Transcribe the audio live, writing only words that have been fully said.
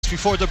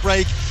before the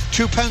break.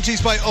 2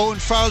 penalties by Owen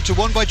Farrell to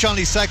 1 by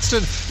Johnny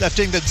Sexton left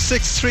England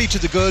 6-3 to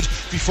the good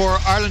before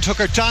Ireland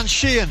hooker Dan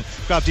Sheehan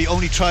grabbed the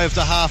only try of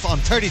the half on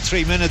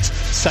 33 minutes,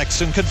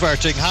 Sexton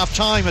converting. Half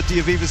time at the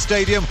Aviva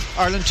Stadium,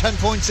 Ireland 10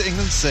 points,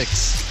 England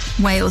 6.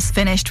 Wales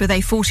finished with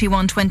a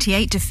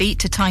 41-28 defeat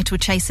to title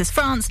chasers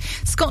France.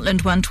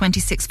 Scotland won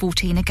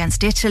 26-14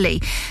 against Italy.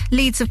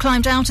 Leeds have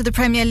climbed out of the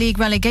Premier League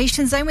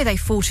relegation zone with a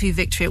 4-2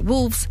 victory at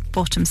Wolves.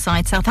 Bottom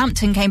side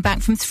Southampton came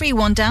back from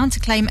 3-1 down to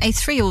claim a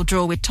 3-3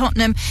 draw with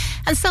Tottenham,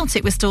 and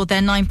Celtic restored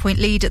their 9-point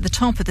lead at the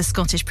top of the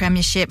Scottish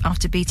Premiership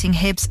after beating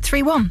Hibs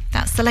 3-1.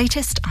 That's the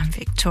latest. I'm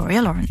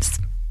Victoria Lawrence.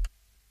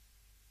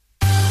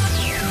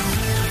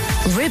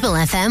 Ribble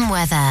FM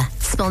weather,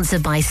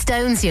 sponsored by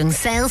Stones Young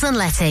Sales and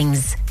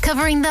Lettings,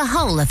 covering the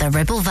whole of the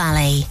Ribble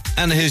Valley.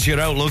 And here's your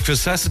outlook for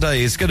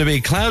Saturday. It's going to be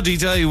a cloudy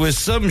day with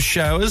some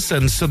showers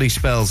and sunny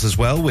spells as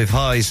well, with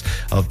highs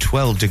of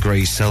 12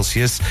 degrees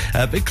Celsius.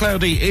 A bit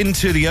cloudy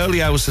into the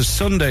early hours of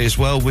Sunday as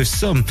well, with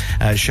some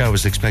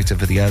showers expected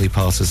for the early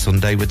part of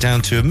Sunday. We're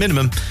down to a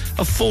minimum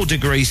of 4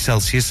 degrees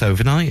Celsius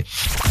overnight.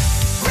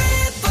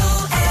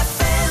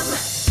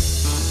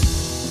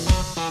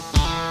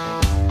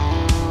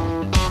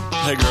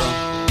 Hey girl.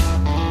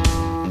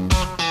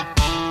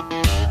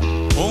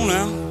 Oh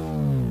now.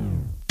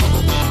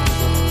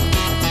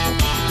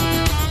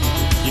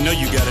 You know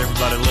you got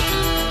everybody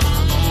looking.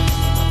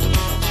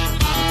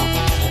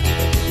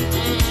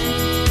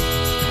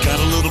 Got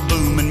a little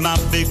boom in my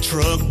big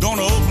truck.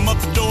 Gonna open up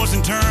the doors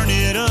and turn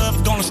it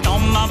up. Gonna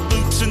stomp my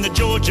boots in the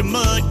Georgia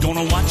mud.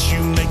 Gonna watch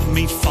you make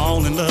me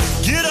fall in love.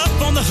 Get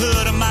up on the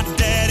hood of my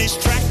daddy's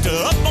tractor.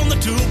 Up on the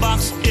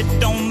toolbox, it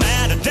don't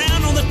matter.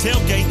 Down on the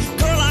tailgate,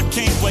 girl, I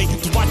can't wait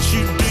to watch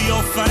you do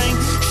your thing.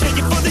 Shake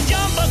it for the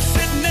young bucks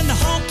sitting in the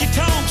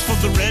honky-tonks. For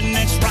the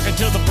rednecks rocking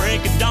till the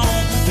break of dawn.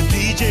 The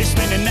DJ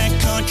spinning that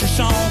country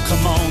song.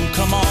 Come on,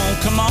 come on,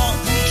 come on.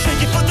 Shake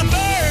it for the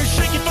birds,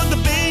 shake it for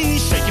the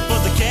bees. Shake it for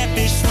the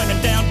catfish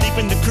swimming down deep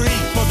in the creek.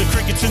 For the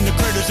crickets and the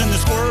critters and the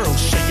squirrels.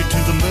 Shake it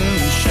to the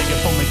moon, shake it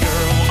for me,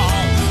 girl.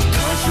 Oh,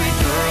 country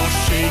girl,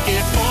 shake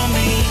it for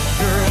me,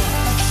 girl.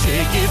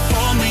 Shake it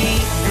for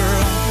me,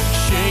 girl.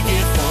 Shake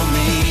it for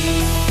me.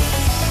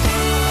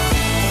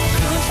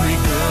 Country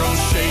girl,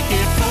 shake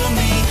it for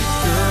me,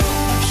 girl.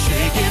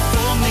 Shake it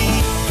for me,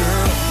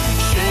 girl.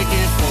 Shake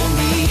it for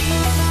me.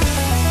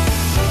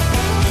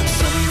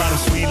 Somebody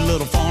sweet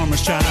little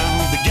farmer's child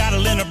that got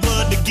it in her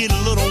blood to get a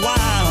little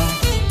wild.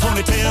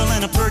 Ponytail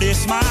and a pretty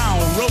smile,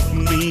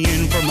 roping me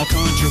in from a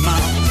country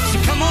mile. So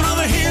come on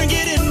over here and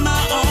get in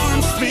my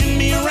arms, spin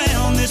me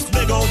around this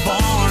big old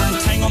barn,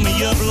 tangle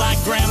me up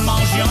like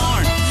grandma's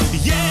yarn.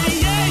 Yeah,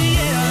 yeah,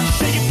 yeah.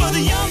 Shake it for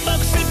the young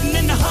bucks sitting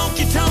in the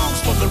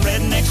honky-tonks. For the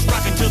rednecks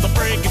rocking till the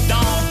break of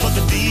dawn. For the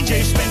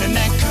DJ spinning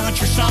that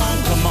country song.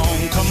 Come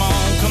on, come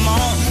on, come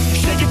on.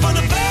 Shake it for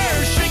the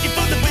birds, shake it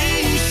for the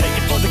bees. Shake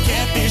it for the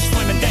catfish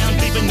swimming down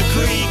deep in the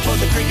creek. For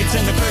the crickets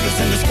and the critters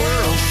and the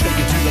squirrels. Shake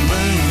it to the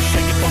moon,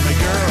 shake it for me,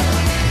 girl.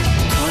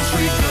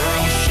 Country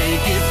girl,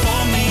 shake it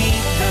for me,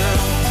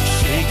 girl.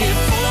 Shake it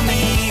for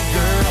me,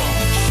 girl.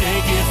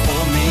 Shake it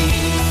for me.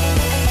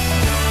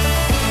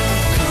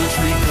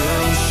 Country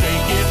girl,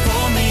 shake it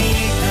for me,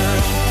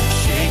 girl.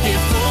 Shake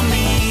it for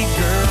me,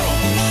 girl.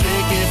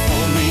 Shake it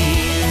for me.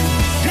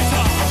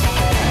 Guitar.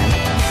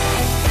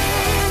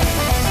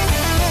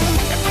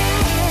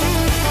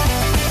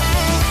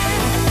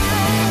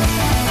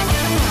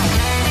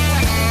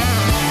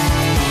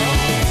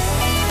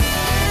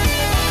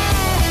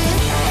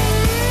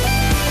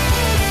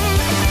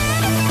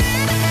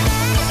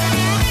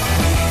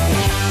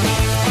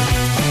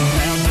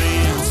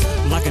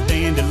 Like a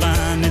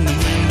dandelion in the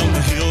wind on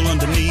the hill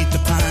underneath the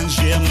pines.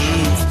 Yeah,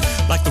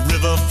 move like the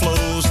river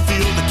flows.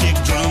 Feel the kick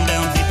drum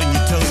down deep in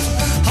your toes.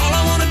 All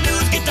I wanna do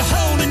is get to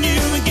holding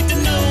you and get to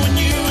knowing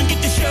you and get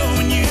to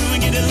showing you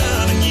and get to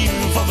loving you.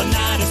 For the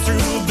night is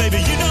through, baby,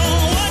 you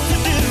know what to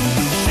do.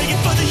 Shake it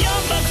for the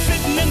young bucks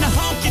sitting in the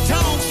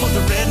honky-tonks. For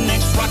the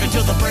rednecks rocking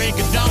till the break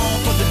of dawn.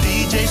 For the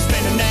DJ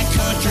spinning that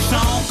country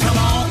song. Come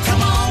on,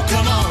 come on,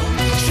 come on.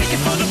 Shake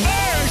it for the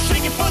birds,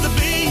 shake it for the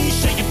bees.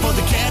 Shake it for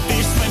the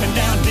catfish swimming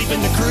down deep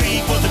in the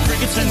creek. For the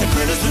crickets and the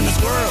critters and the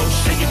squirrels.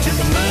 Shake it to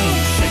the moon,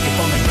 shake it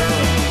for me,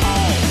 girl.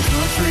 Oh,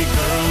 country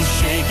girl,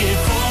 shake it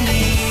for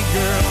me,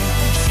 girl.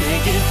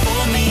 Shake it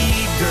for me,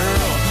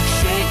 girl.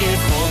 Shake it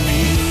for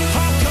me.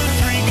 Oh,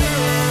 country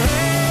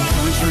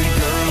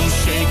girl,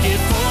 shake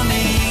it for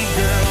me,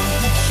 girl.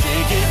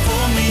 Shake it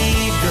for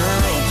me,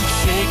 girl.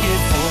 Shake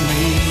it for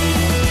me.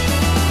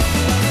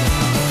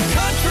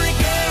 Country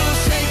girl,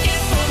 shake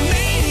it for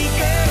me,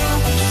 girl.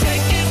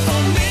 Shake it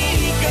for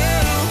me,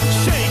 girl.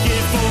 Shake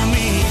it for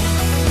me.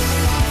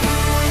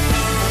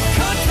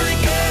 Country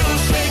girl,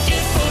 shake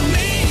it for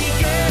me,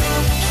 girl.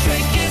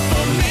 Shake it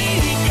for me,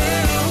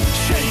 girl.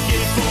 Shake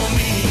it for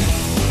me.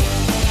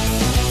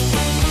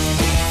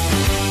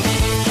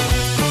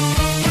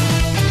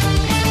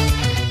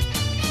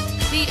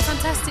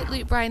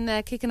 Luke Bryan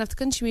there, kicking off the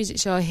country music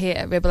show here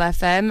at Ribble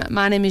FM.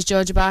 My name is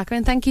Georgia Barker,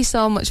 and thank you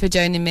so much for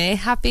joining me.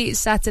 Happy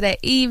Saturday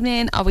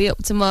evening. Are we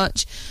up to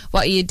much?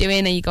 What are you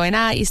doing? Are you going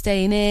out? Are you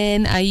staying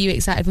in? Are you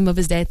excited for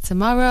Mother's Day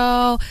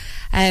tomorrow?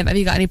 Have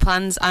you got any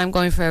plans? I'm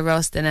going for a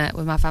roast dinner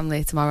with my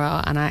family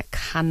tomorrow, and I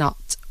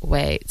cannot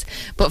wait.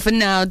 But for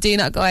now, do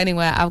not go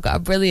anywhere. I've got a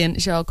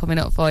brilliant show coming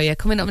up for you.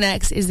 Coming up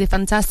next is the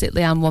fantastic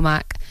Leanne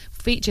Womack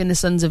featuring the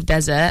Sons of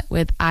Desert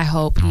with I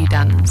Hope You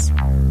Dance.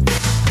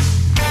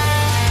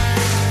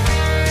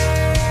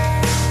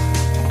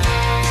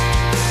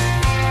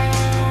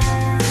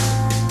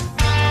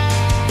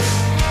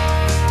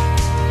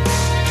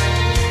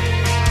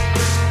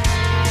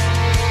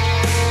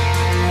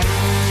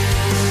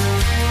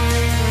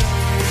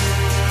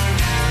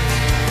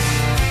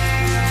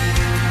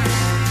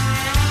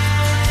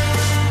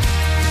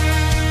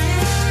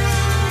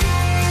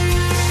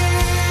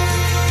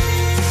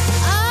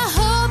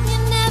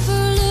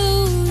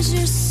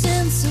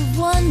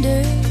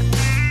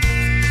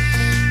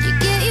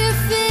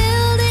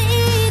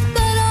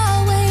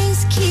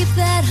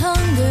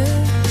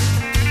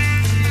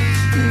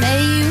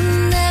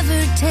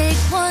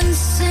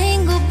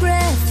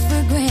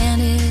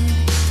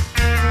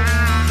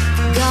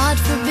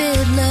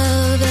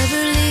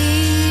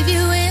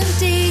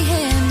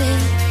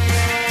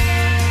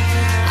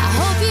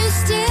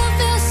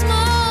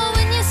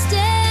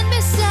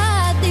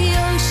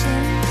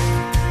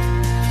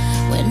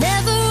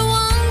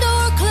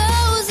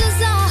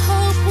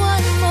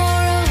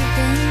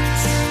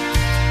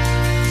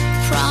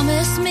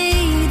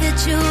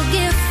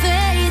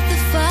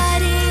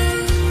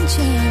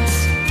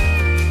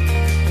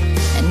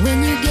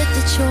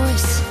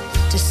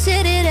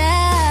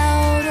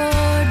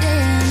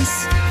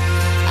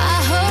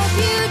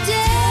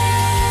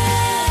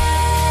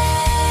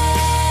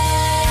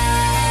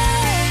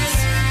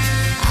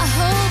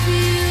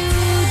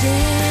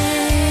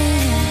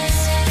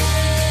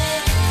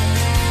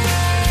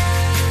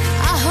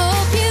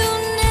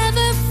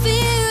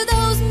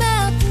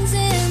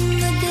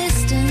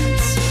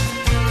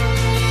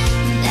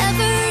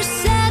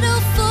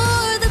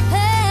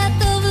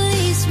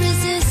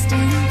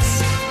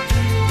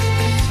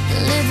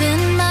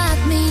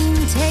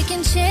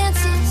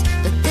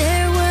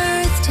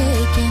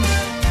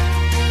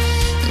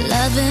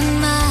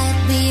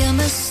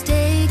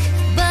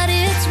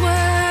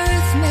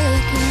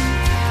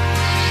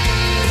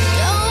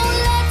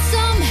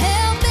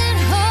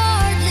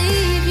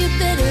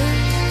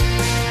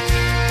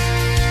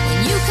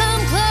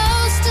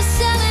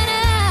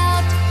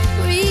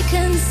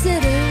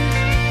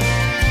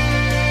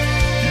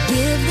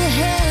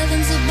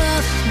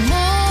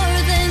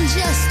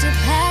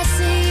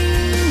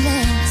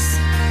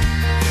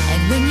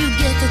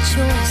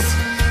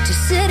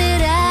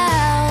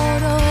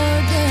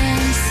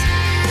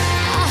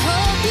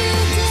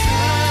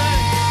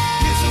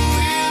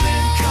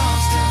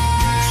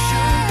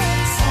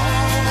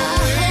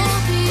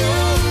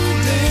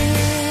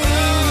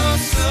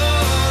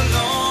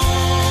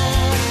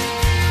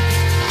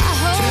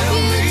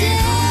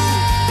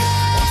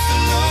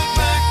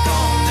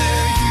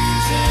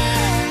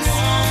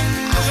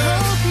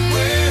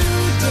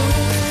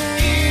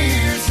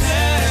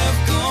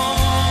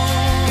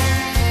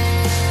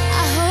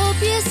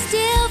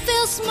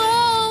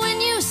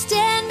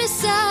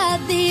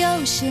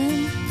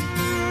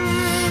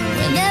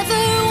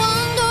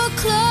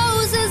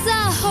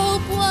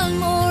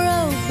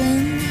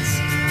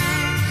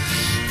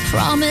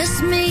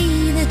 Promise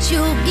me that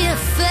you'll give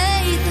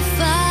faith a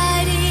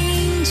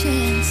fighting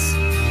chance.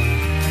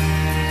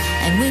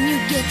 And when you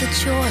get the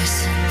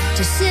choice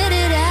to sit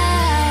it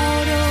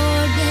out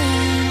or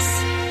dance,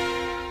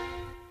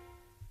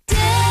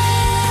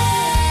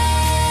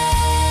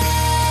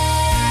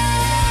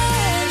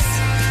 dance.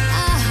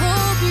 I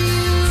hope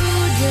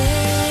you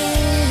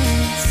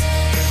dance.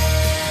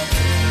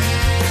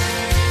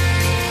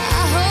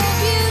 I hope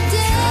you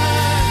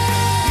dance.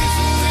 It's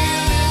a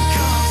willing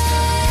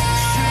constant.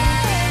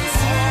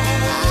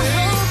 I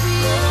hope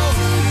you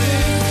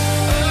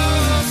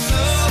dance.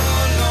 So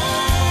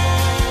long.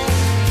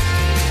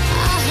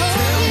 I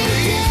hope you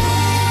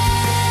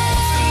dance.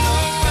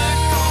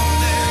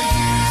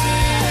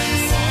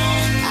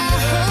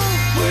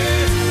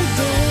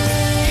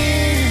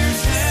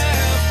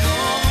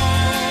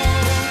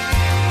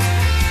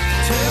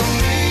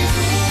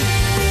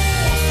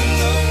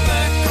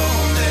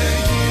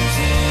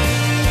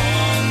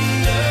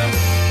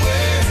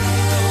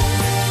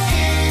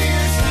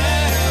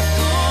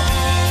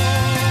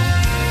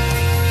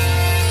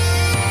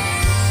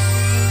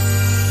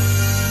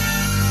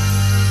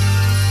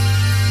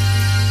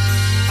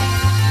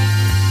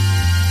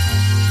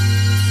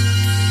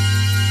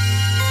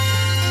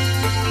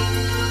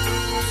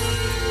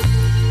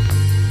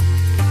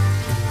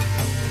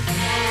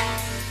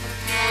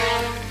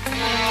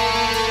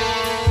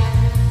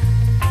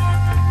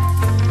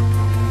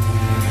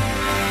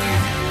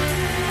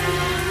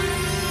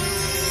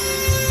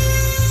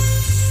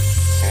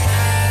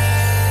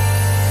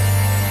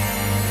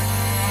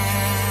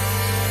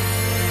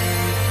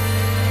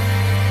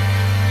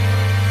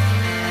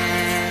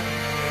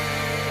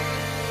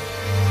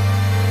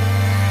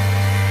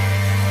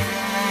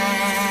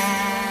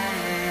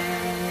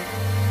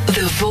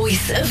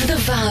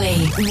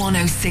 Valley,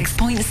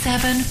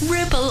 106.7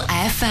 Ribble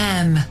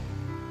FM.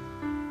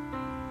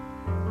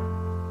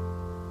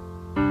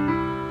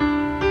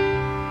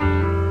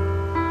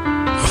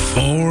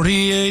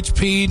 40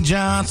 HP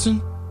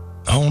Johnson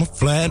on a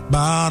flat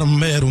bottom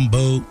metal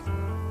boat.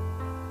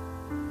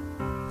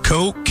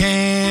 Coke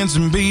cans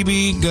and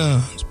BB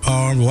guns,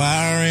 barbed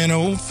wire and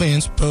old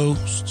fence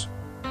posts.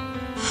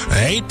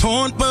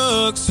 8-point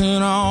bucks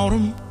in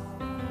autumn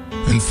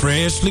and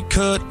freshly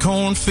cut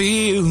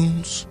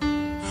cornfields.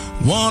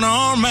 One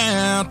arm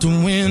out the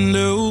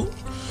window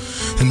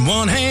and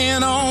one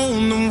hand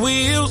on the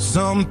wheel.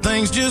 Some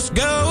things just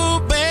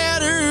go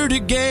better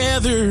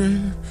together,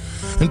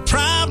 and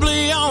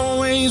probably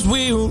always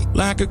will,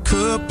 like a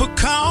cup of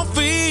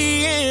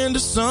coffee and a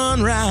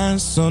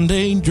sunrise,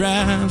 Sunday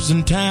drives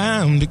and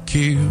time to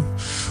kill.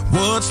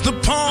 What's the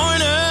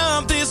point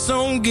of this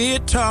old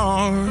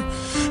guitar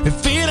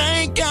if it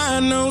ain't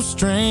got no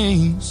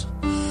strings?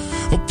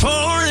 Or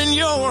pouring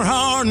your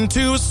heart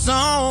into a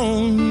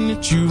song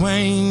that you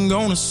ain't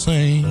gonna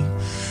sing.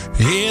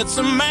 It's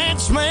a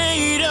match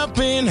made up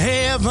in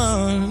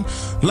heaven,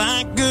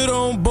 like good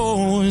old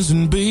boys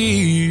and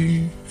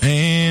beer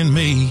and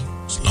me,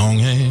 as long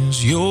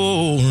as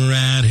you're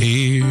right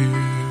here.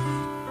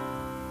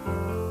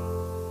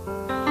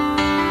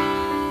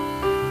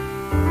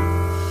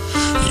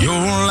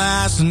 Your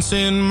license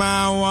in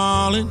my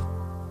wallet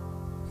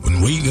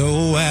when we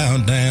go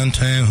out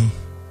downtown.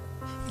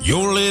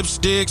 Your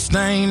lipstick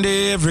stained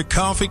every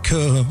coffee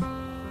cup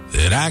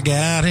that I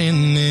got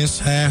in this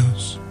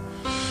house.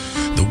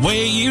 The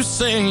way you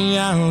say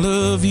I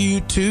love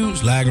you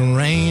too's like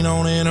rain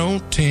on an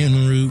old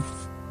tin roof.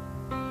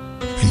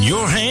 And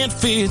your hand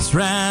fits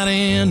right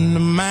into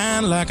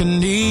mine like a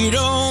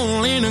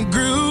needle in a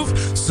groove.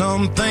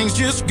 Some things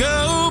just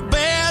go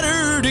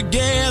better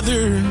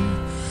together,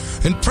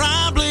 and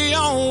probably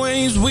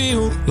always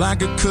will,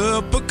 like a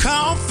cup of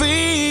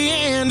coffee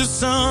and a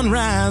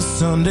sunrise,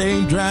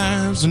 Sunday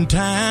drives and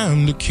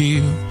time to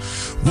kill.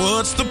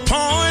 What's the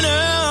point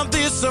of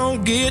this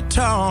old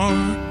guitar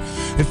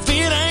if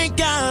it ain't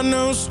got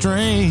no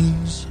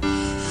strings?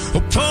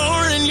 Or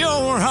pouring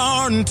your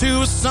heart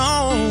into a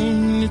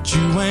song that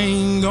you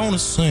ain't gonna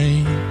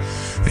sing.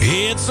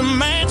 It's a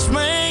match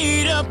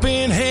made up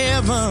in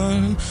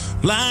heaven,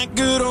 like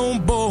good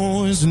old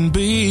boys and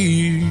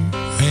beer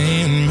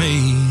and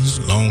me, as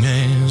long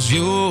as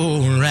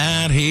you're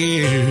right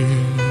here.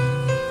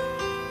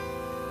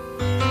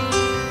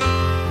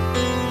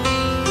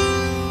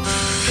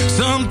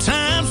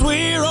 Sometimes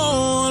we're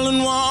oil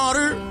and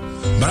water,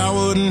 but I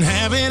wouldn't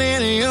have it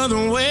any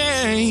other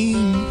way.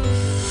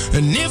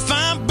 And if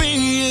I'm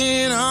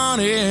being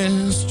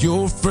honest,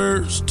 your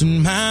first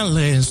and my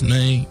last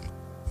name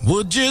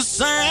would just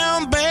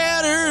sound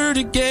better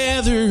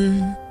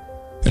together,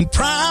 and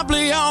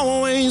probably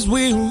always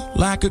will,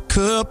 like a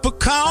cup of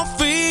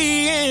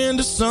coffee and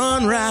a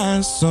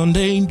sunrise,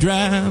 Sunday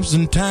drives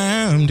and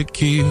time to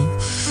kill.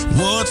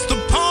 What's the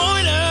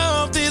point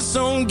of this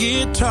old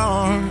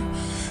guitar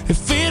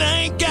if it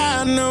ain't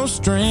got no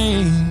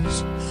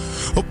strings?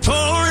 Or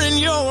pouring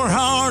your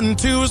heart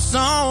into a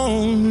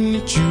song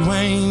that you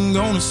ain't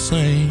gonna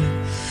sing.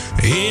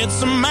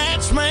 It's a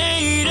match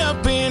made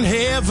up in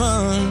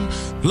heaven,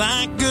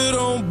 like good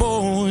old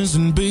boys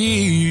and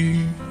beer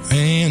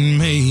and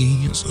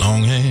me, as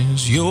long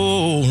as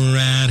you're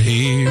right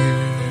here.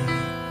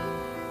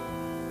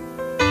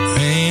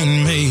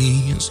 And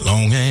me, as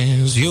long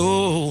as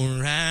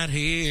you're right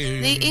here.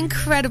 The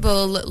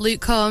incredible Luke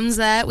Combs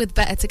there with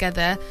Better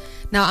Together.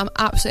 Now, I'm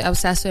absolutely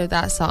obsessed with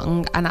that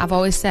song, and I've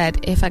always said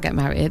if I get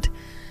married,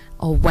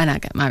 or when I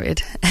get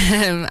married,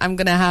 I'm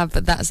going to have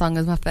that song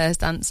as my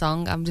first dance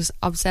song. I'm just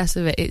obsessed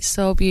with it. It's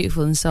so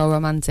beautiful and so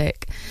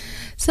romantic.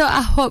 So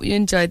I hope you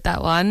enjoyed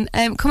that one.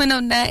 Coming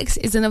up next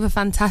is another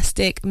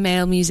fantastic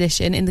male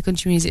musician in the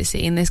country music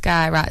scene. This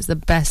guy writes the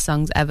best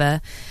songs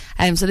ever.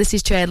 So this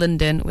is Trey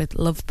London with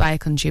Loved by a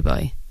Country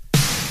Boy.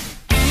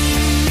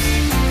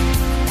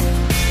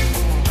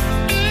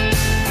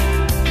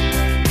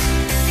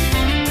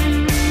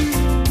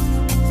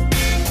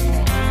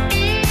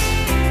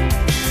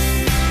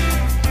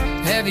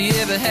 Have you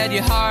ever had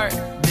your heart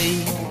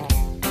beat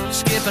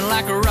skipping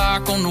like a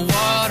rock on the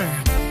water?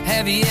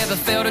 Have you ever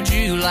felt a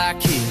July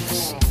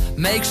kiss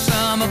make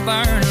summer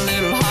burn a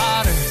little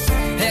hotter?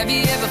 Have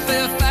you ever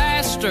felt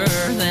faster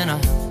than a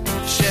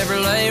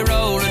Chevrolet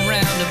rolling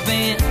round a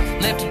bend?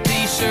 Left a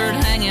t-shirt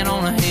hanging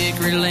on a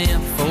hickory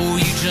limb before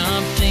you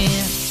jumped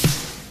in.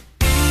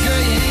 Girl,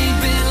 you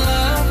ain't been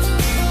loved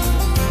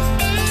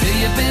till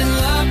you've been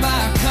loved by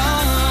a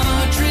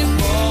country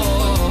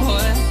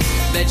boy.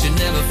 Bet you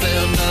never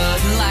felt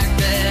nothing like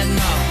that,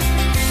 no.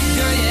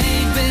 Girl, you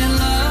ain't been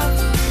loved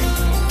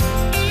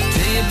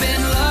till you've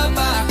been loved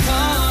by a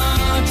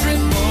country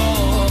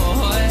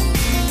boy.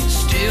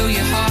 Steal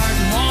your heart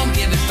and won't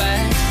give it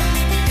back.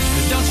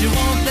 But don't you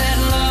want that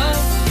love?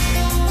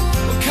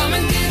 Well, come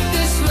and get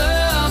this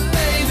love,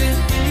 baby.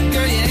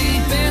 Girl, you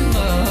ain't been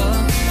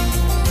loved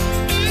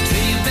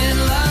till you've been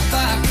loved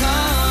by a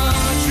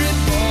country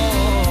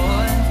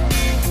boy.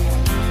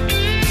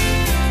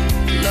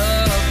 Love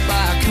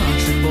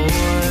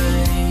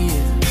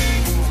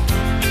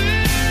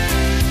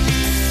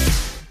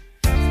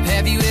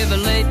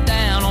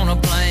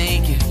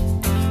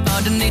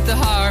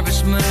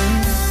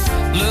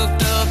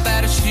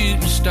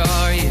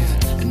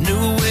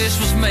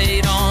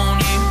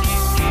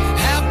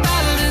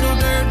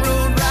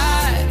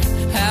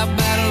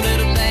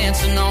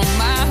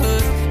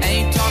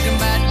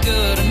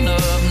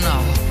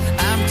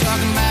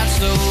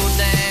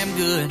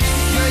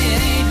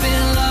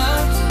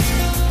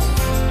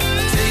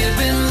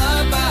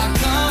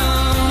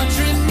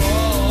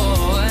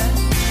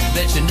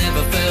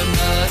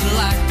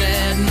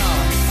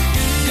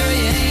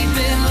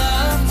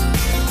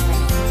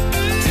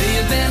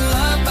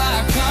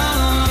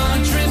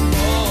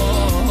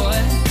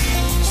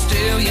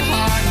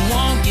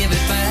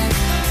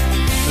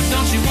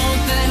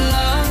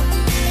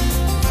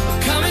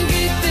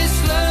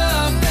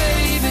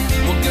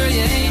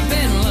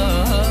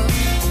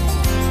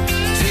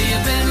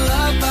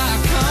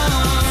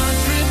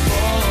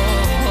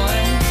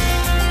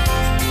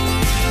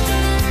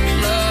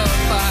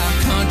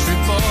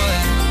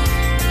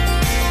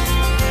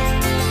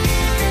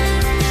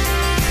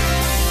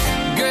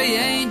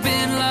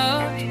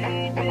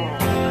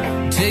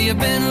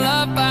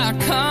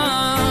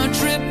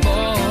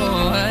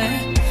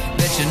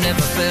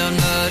felt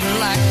nothing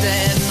like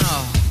that, no.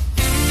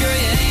 Girl,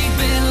 you ain't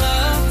been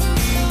loved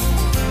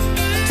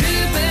till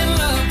you've been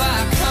loved by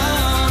a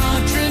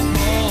country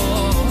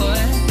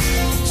boy.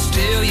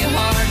 Steal your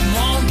heart and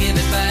won't give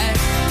it back.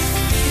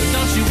 But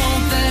don't you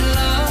want that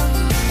love?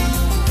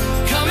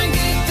 Come and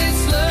get this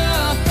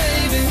love,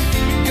 baby.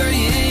 Girl,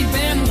 you ain't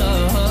been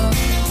loved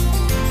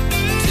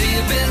till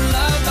you've been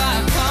loved by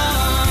a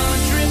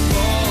country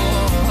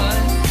boy.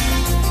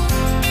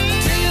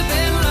 Till you've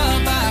been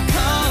loved by a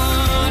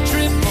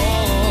country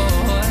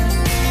boy.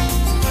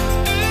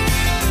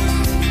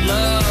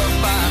 Loved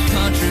by a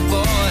country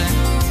boy.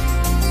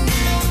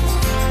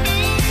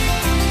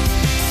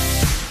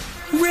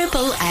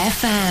 Ribble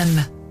FM.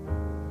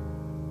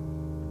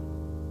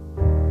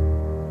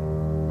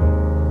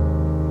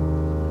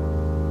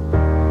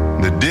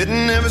 They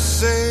didn't ever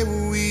say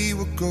where we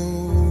were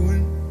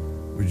going.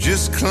 We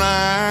just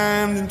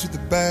climbed into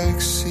the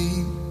back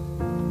seat,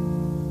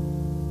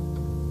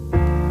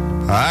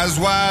 eyes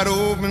wide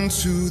open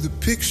to the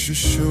picture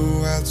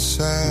show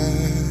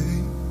outside.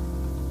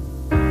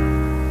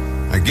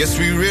 I guess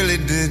we really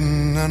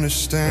didn't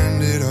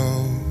understand it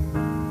all.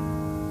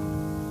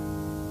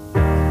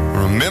 I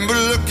remember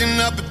looking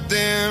up at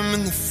them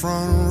in the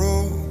front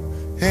row,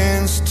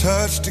 hands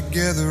touched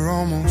together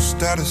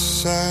almost out of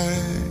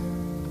sight.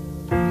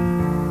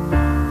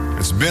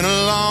 It's been a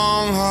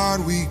long,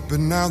 hard week, but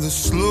now the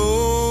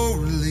slow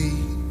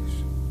release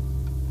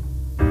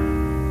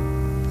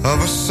of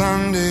a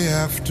Sunday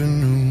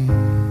afternoon.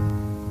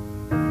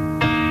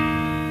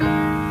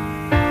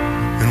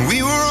 And we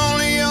were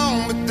only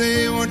young, but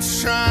they were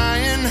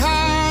trying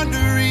hard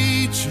to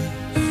reach us.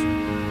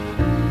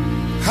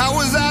 How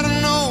was I to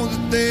know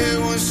that there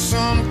was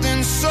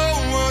something so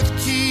worth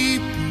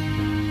keeping?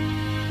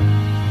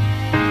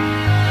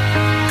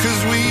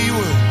 'Cause we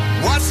were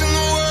watching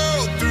the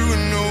world through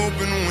an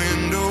open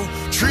window,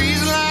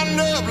 trees lined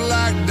up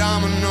like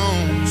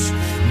dominoes.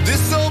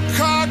 This old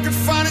car could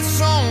find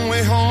its own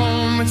way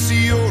home. It's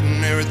the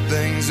ordinary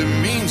things that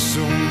mean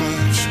so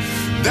much.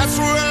 That's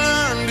where I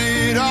learned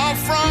it all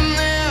from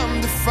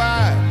them. To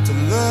fight, to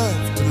love,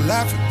 to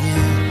laugh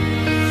again.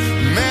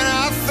 Man,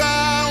 I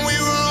thought we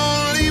were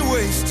only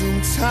wasting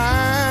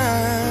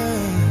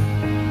time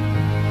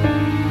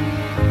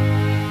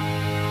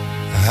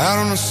out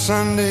on a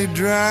Sunday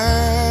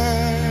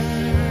drive.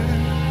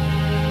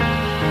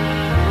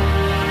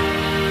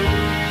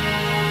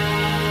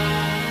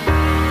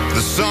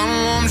 The sun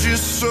warms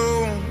your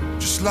soul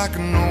just like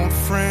an old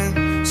friend,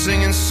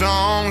 singing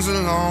songs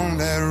along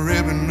that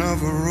ribbon of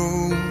a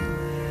road.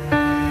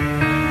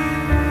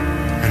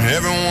 And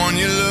everyone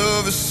you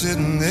love is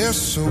sitting there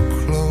so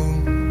close.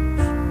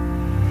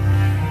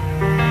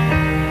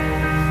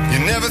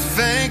 You're never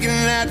thinking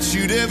that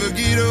you'd ever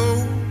get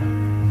old.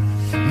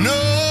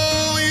 No,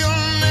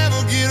 you'll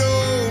never get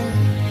old.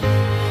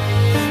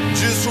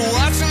 Just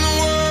watching the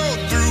world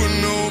through an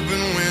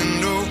open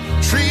window,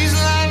 trees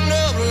lined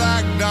up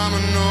like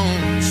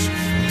dominoes.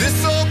 This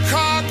old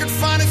car could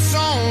find its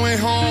own way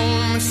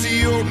home. It's the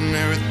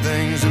ordinary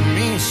things that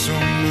mean so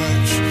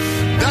much.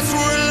 That's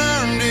where I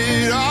learned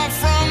it all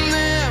from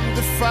them.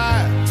 To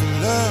fight, to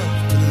love,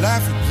 to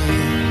laugh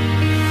again.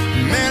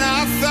 Man,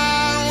 I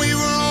thought we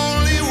were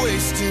only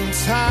wasting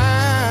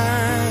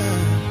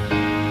time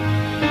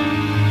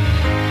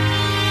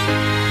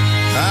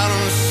out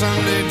on a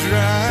Sunday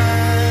drive.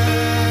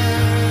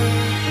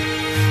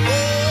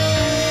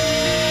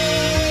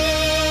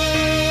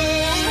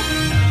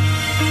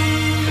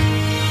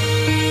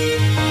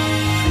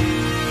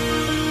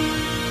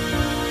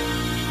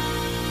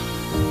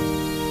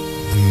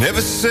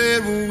 Never said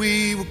where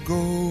we were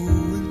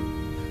going,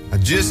 I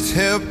just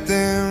helped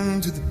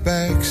them to the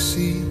back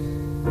seat.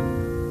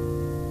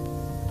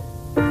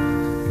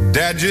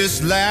 Dad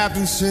just laughed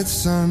and said,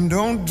 son,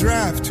 don't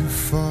drive too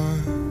far.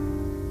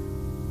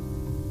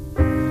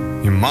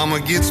 Your mama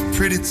gets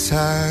pretty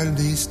tired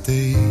these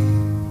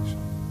days.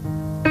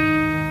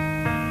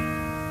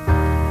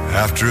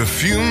 After a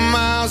few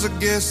miles, I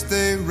guess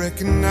they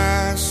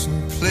recognized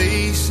some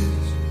places,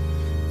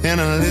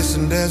 and I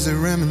listened as they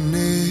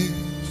reminisced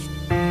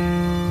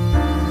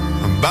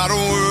about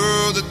a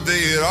world that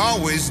they had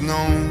always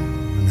known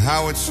and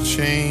how it's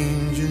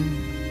changing.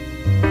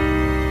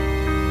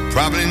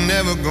 Probably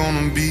never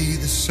gonna be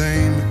the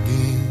same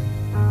again.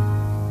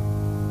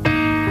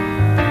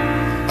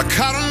 I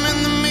caught them in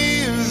the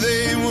mirror,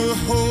 they were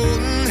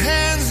holding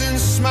hands and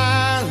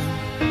smiling,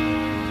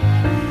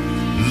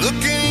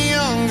 looking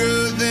younger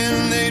than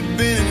they'd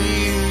been in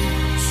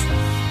years.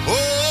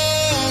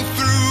 Oh,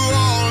 through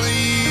all the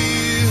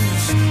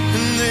years.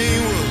 And they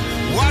were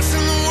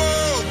watching the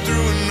world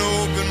through an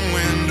open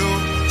window,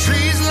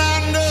 trees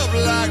lined up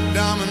like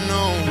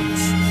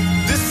dominoes.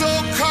 This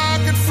old car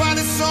could find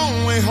its own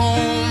way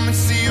home.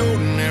 It's the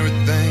ordinary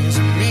things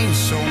that mean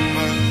so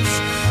much.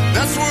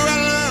 That's where I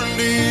learned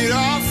it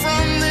all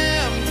from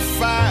them. To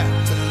fight,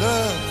 to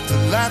love, to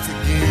laugh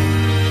again.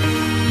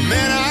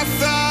 Man, I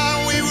thought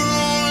we were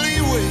only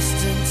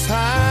wasting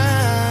time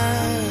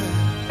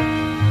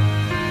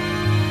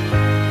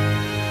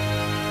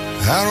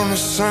out on a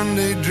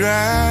Sunday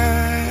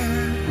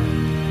drive.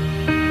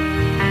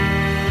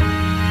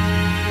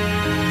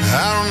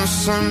 out on a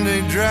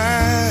Sunday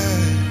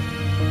drive,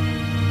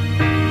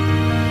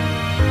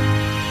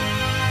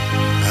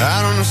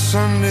 out on a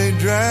Sunday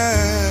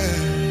drive,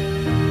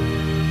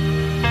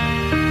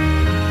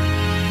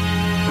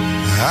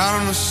 out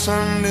on a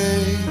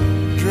Sunday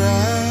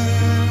drive.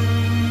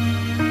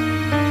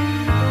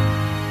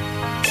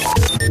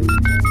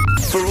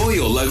 For all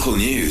your local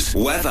news,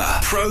 weather,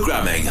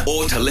 programming,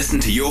 or to listen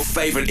to your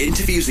favourite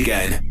interviews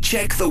again,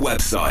 check the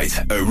website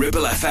at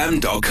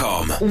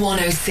ribblefm.com.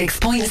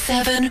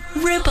 106.7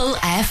 Ribble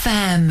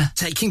FM.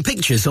 Taking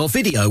pictures or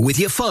video with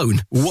your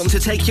phone? Want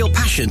to take your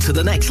passion to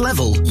the next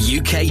level?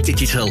 UK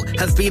Digital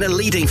have been a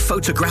leading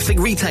photographic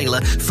retailer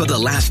for the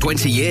last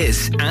 20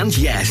 years. And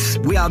yes,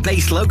 we are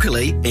based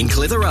locally in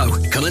Clitheroe.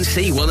 Come and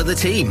see one of the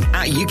team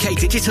at UK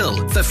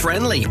Digital for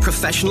friendly,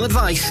 professional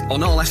advice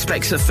on all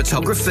aspects of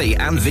photography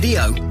and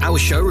video. Our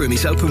showroom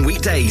is open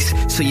weekdays,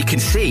 so you can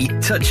see,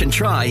 touch and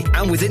try.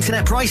 And with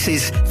internet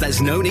prices,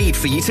 there's no need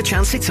for you to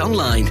chance it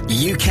online.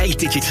 UK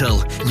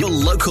Digital, your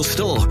local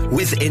store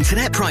with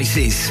internet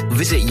prices.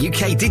 Visit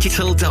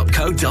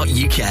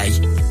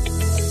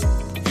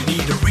ukdigital.co.uk.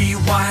 Need a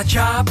rewire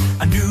job,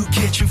 a new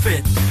kitchen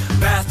fit,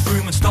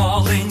 bathroom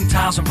installing,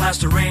 tiles and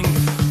plastering,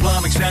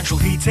 plumbing, central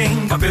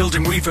heating, a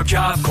building refurb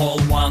job. Call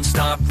One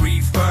Stop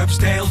Refurbs,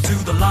 Dale to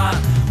the lot.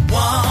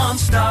 One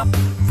Stop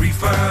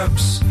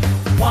Refurbs,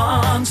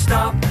 One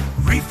Stop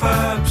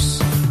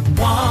Refurbs,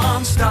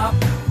 One Stop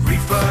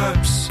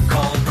Refurbs.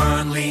 Call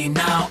Burnley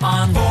now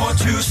on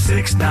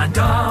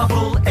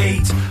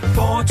 426-988,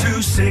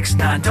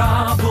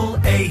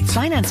 426-988.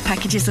 Finance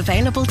packages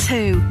available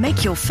too.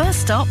 Make your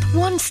first stop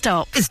One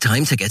Stop. It's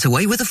time to get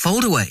away with a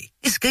foldaway.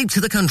 Escape to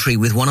the country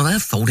with one of our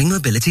folding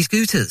mobility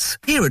scooters.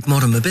 Here at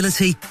Modern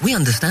Mobility, we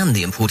understand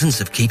the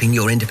importance of keeping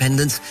your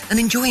independence and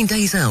enjoying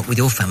days out with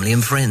your family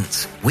and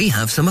friends. We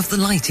have some of the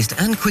lightest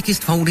and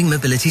quickest folding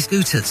mobility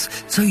scooters,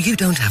 so you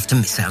don't have to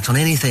miss out on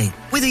anything.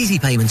 With easy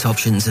payment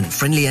options and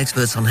friendly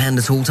experts on hand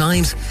at all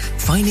times,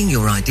 finding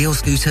your ideal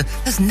scooter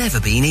has never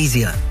been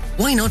easier.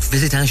 Why not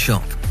visit our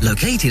shop,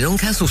 located on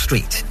Castle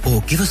Street,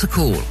 or give us a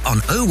call on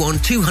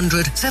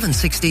 01200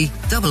 760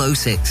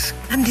 006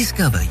 and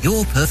discover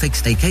your perfect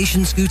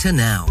staycation scooter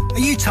now. Are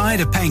you tired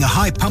of paying a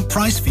high pump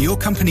price for your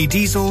company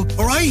diesel?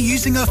 Or are you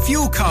using a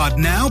fuel card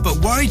now but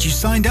worried you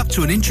signed up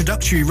to an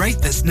introductory rate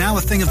that's now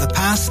a thing of the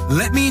past?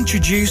 Let me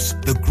introduce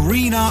the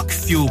Green Arc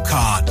Fuel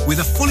Card. With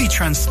a fully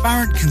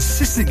transparent,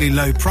 consistently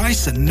low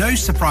price and no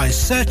surprise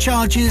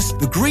surcharges,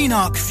 the Green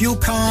Arc Fuel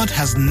Card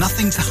has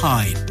nothing to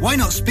hide. Why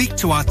not speak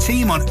to our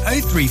team on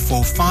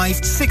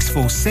 0345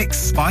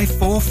 646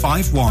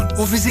 5451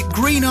 or visit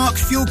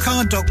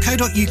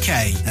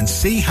greenarcfuelcard.co.uk and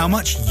see how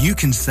much you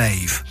can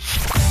save.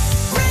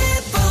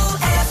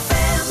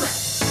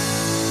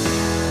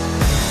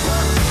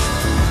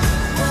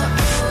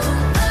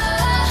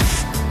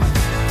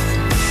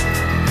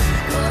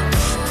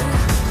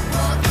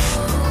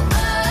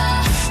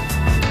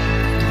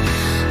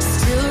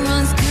 Still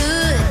runs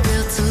good,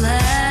 built to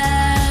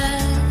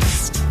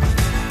last.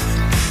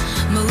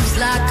 Moves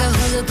like a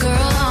hula girl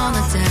on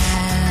a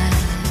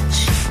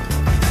dash.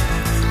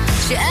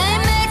 She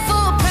ain't made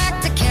for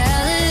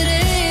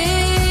practicality.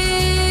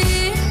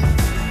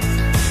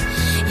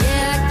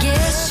 Yeah, I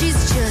guess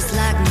she's just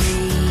like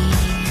me.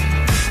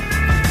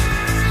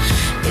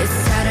 It's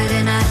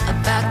Saturday night,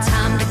 about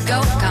time to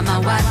go. Got my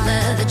white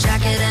leather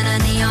jacket and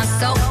a neon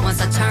soap. Once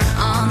I turn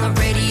on the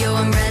radio,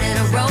 I'm ready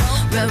to roll,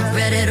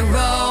 ready to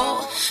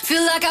roll.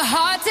 Feel like a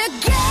hard to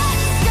get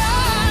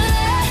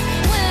started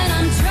when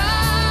I'm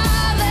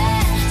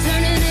driving,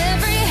 turning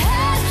every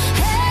head.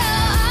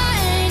 Hell, I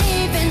ain't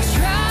even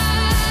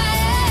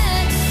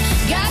trying.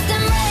 Got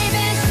them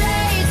Ray-Ban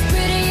shades,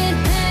 pretty in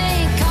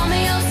pink. Call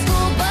me old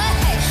school, but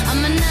hey,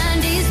 I'm a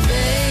 90s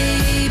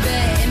baby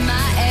in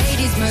my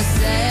 80s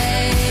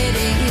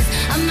Mercedes.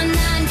 I'm a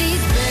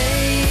 90s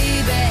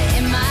baby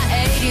in my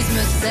 80s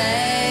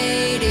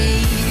Mercedes.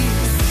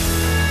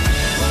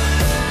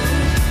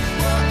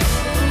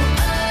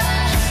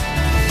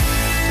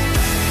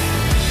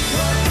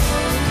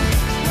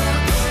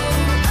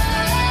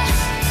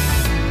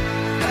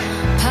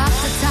 Pop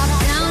the top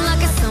down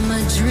like a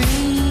summer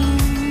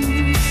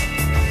dream.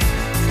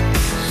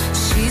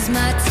 She's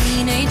my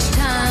teenage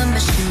time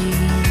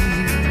machine.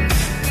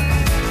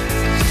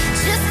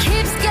 Just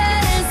keeps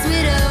getting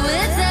sweeter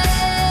with age.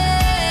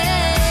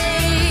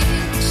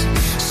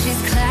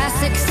 She's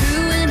classic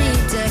through any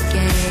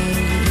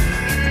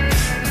decade.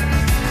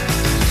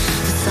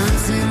 The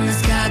sun's in the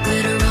sky,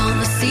 glitter on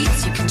the seats.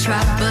 You can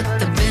try, but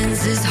the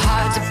Benz is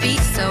hard to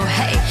beat. So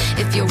hey,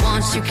 if you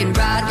want, you can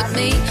ride with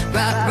me,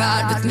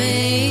 ride with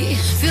me.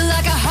 Feel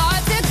like a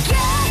hard to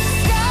get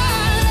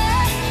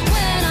started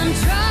when I'm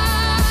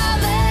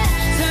driving,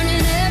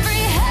 turning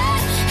every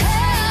head.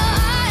 Hell, I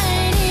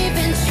ain't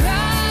even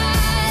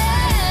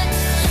trying.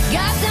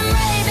 Got them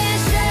Ray-Ban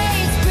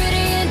shades,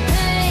 pretty in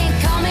pink.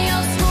 Call me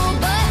old school,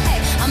 but hey,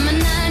 I'm a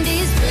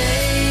 90s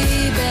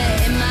baby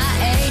in my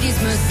 80s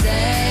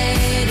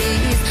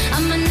Mercedes.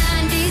 I'm a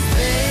 90s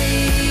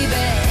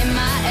baby in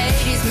my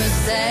 80s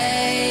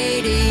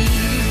Mercedes.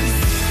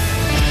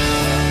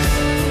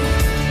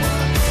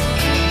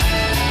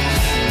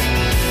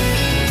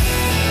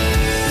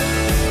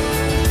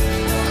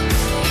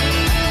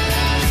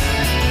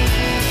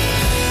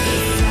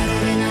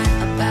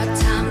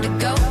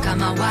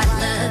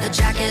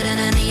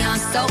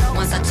 soap.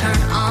 Once I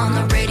turn on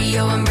the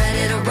radio, I'm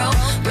ready to roll,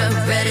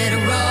 ready to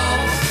roll.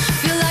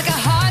 Feel like a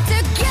hard to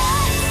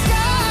get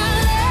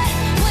started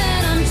when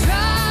I'm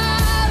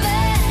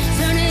driving,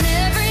 turning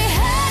every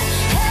head,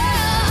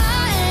 hell,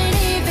 I ain't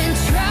even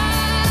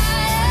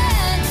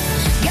trying.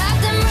 Got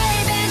them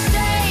Ray-Ban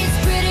shades,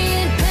 pretty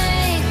in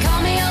pink, call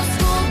me old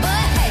school,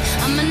 but hey,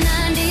 I'm a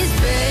 90s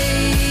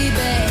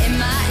baby, in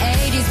my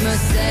 80s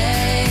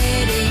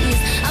Mercedes.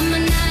 I'm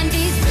a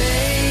 90s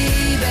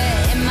baby,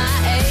 in my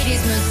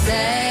 80s Mercedes.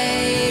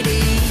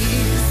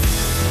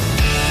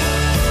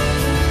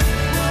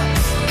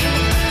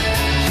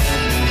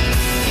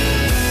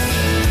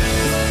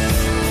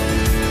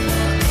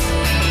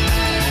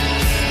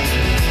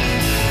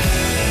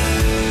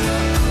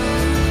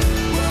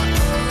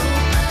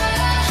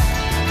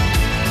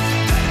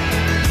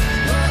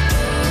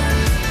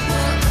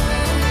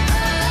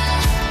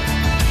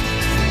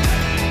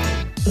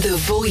 The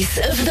voice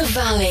of the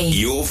valley.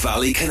 Your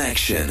Valley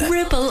Connection.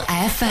 Ribble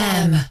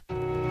FM.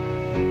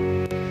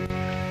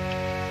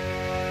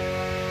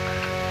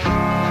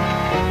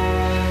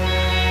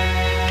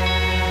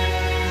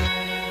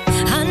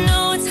 I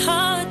know it's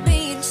hard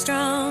being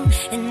strong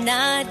and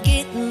not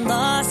getting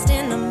lost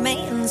in a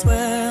man's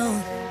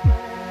world.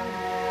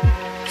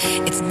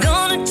 It's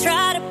gonna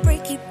try to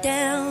break you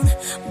down,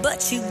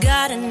 but you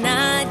gotta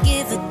not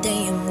give a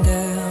damn,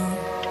 girl.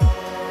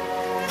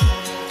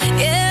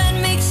 Yeah,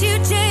 it makes you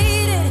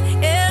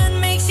jaded, yeah, it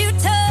makes you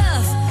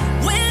tough.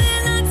 When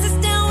it knocks us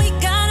down, we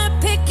gotta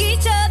pick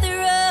each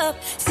other up.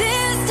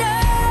 Sister,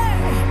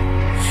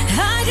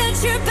 I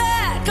got your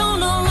back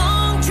on a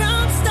long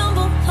drunk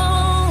stumble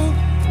home.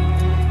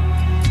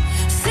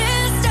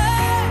 Sister,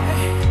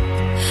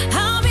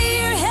 I'll be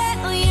your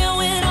hell, yeah,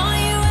 when all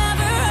you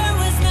ever heard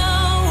was no.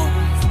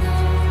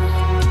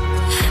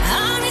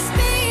 I'm your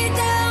speed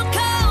down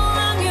call,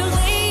 I'm your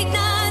late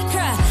night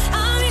cry,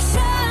 I'm your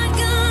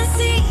shotgun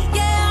seat,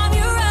 yeah, I'm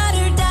your ride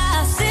or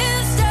die.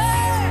 Sister,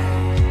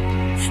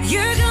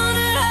 you're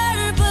gonna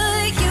hurt,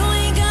 but you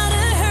ain't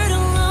gotta hurt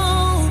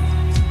alone.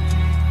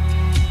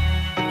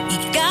 You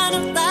got a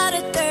lot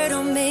of dirt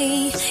on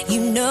me, you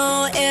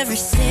know every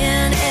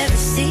sin, every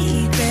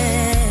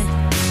secret.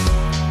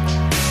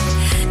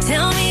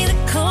 Tell me the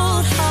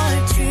cold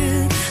hard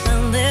truth, a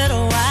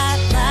little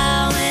white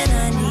lie when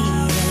I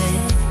need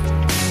it.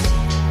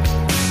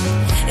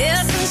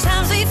 Yeah,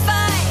 sometimes we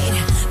fight,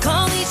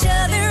 call each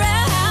other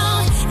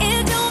out.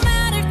 It don't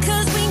matter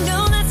 'cause we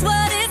know that's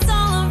what it's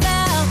all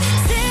about.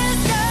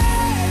 Sister,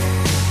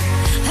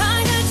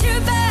 I got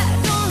your back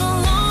on a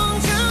long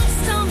drunk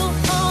stumble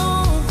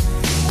home.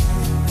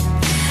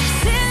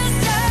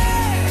 Sister,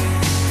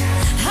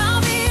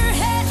 I'll be your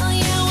hell,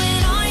 yeah,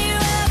 when all you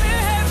ever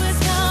heard was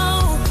no.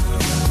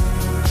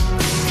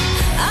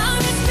 I'm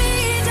your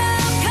speed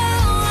dial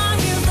call, I'm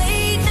your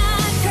late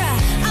night cry,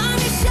 I'm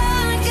your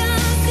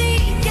shotgun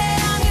seat, yeah,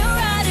 I'm your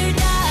ride or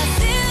die.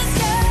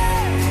 Sister,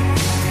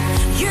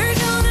 you're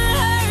gonna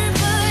hurt,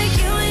 but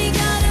you ain't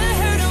gotta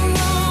hurt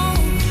alone.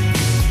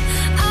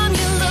 I'm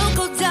your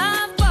local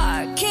dive bar,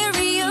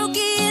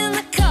 karaoke in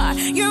the car.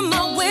 You're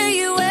my where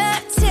you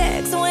at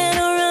text when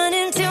I run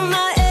into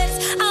my ex.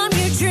 I'm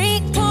your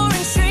drink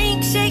pouring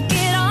shrink, shake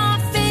it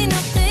off, ain't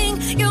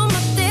nothing. You're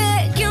my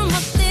thick, you're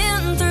my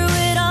thin, through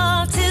it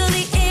all till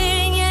the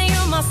end. Yeah,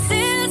 you're my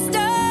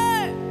sister.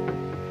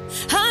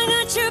 I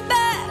got your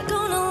back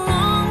on a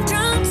long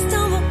drunk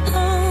stumble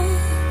home.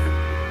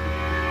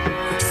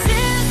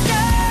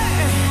 Sister,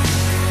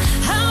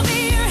 I'll be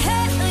your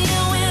hell,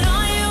 yeah, when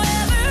all you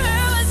ever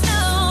heard was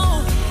no.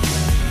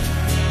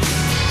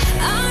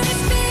 I'm your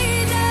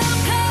speed dial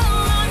call,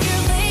 I'm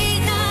your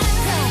late night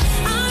cry,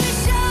 I'm your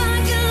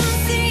shotgun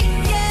seat,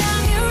 yeah,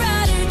 I'm your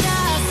ride or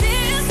die.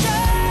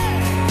 Sister,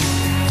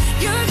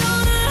 you're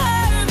gonna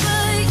hurt,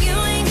 but you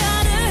ain't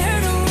gotta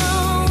hurt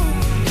alone.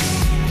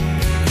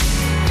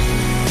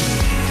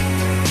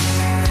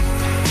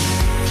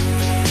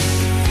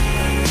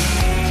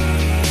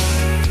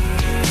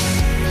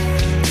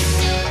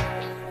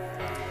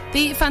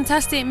 The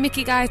fantastic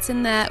Mickey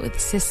Guyton there with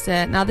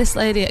Sister. Now, this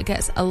lady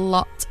gets a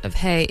lot of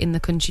hate in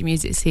the country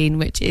music scene,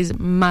 which is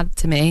mad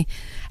to me.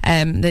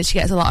 That she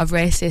gets a lot of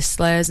racist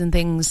slurs and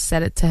things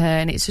said to her,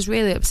 and it's just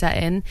really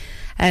upsetting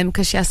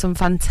because she has some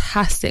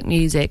fantastic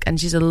music and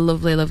she's a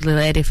lovely, lovely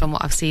lady from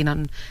what I've seen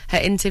on her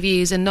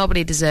interviews, and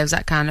nobody deserves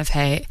that kind of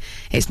hate.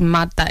 It's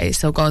mad that it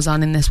still goes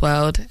on in this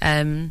world.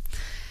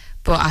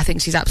 But I think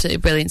she's absolutely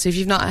brilliant. So if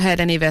you've not heard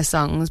any of her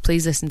songs,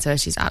 please listen to her.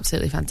 She's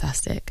absolutely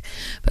fantastic.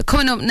 But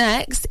coming up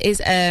next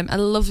is a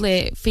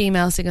lovely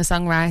female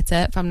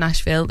singer-songwriter from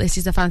Nashville. This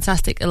is the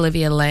fantastic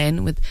Olivia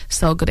Lane with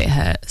So Good It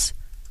Hurts.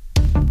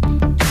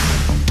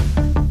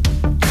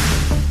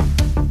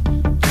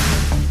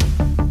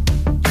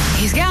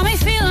 He's got me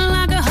feeling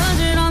like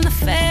 100 on the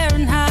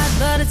Fahrenheit,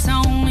 but it's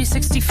only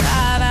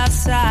 65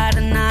 outside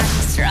tonight.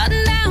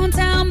 Strutting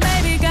downtown,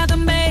 baby, got the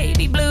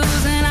baby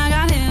blues, and I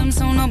got him,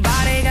 so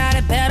nobody got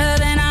it better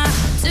than I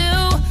do.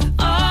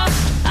 All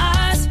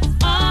eyes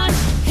on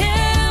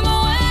him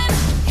when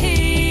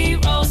he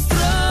rolls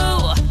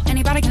through.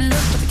 Anybody can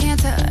look, but they can't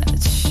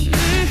touch.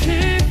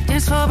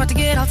 Dance floor about to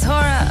get tore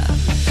up.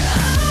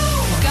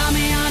 Got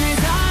me on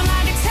his arm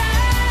like a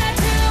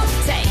tattoo,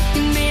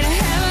 taking me to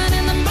heaven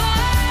in the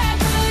black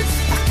boots.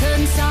 I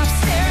couldn't stop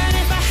staring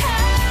if I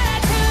had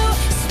to,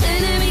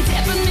 spinning me,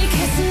 tipping me,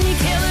 kissing me,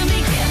 killing me,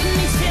 giving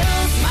me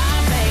chills. My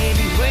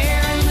baby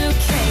wearing Luke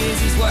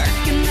Casey's,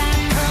 working that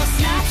pearl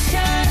snap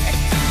shirt.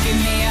 Give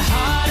me a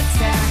heart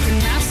attack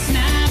and I'll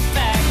snap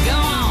back. Go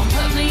on,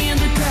 put me in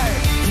the dirt.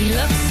 He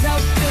looks so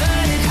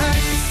good, it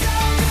hurts. So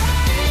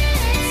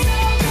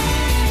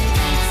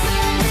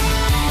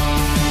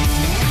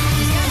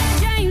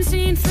James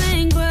Dean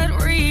thing, but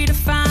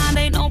redefined.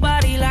 Ain't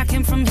nobody like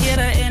him from here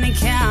to any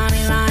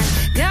county line.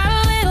 Got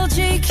a little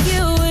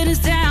GQ in his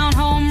down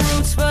home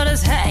roots, but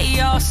his hey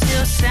y'all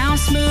still sound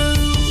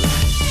smooth.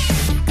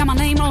 Got my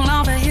name all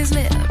over his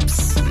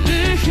lips,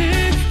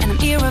 and I'm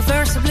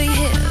irreversibly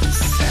his.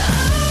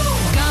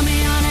 Got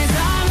me on his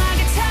arm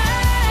like a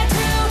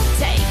tattoo,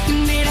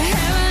 taking me to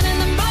heaven in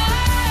the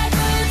black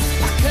boots.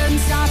 I couldn't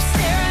stop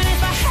staring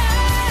if I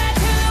had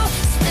to,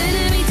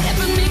 spinning me,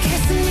 tipping me,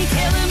 kissing me,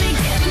 killing me,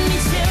 giving me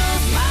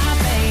chills. My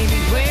baby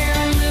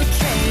wearing Luke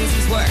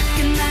Casey's,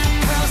 working that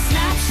pearl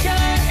snap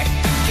shirt.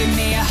 Give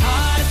me a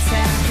heart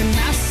attack and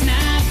I'll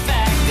snap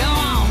back. Go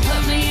on,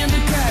 put me in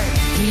the dirt.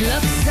 He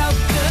looks so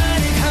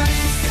good, it hurts.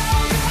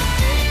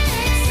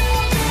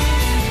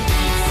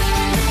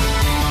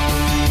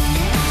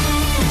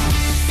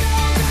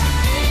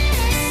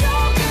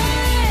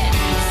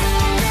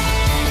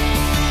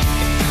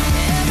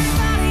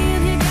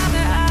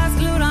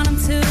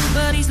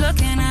 But he's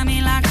looking at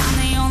me like I'm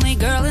the only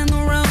girl in the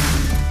room.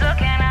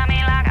 Looking at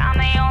me like I'm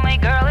the only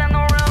girl in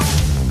the room.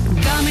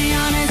 Got me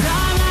on his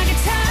arm like a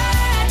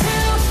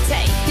tattoo,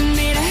 taking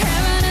me to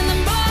heaven in the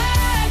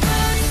black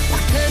boots. I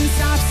couldn't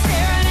stop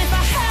staring if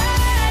I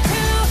had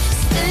to,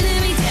 spinning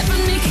me,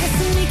 tipping me,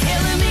 kissing me,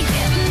 killing me,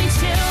 giving me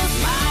chills.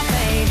 My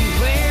baby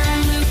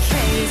wearing Luke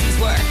Casey's,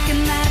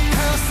 working that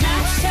pearl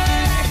snap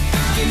shirt.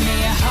 Give me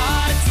a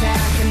heart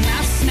attack and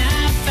I'll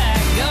snap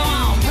back. Go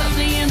on, put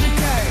me in the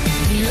dirt.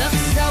 He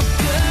looks so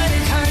good,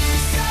 it hurts.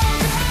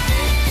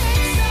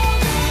 So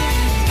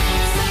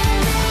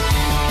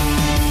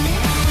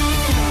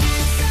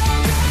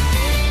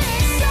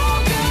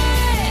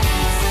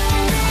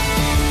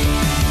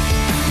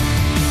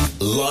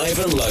good. Live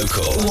and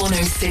local.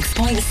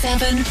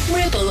 106.7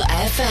 Ribble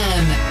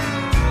FM.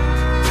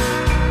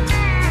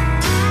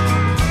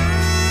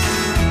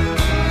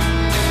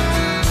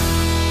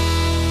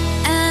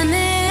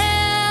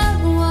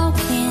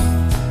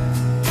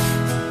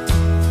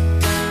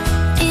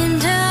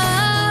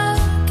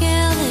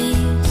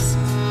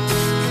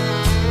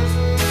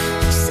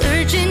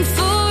 Searching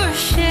for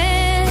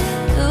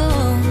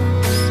shadows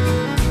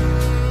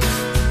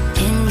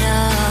in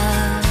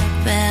dark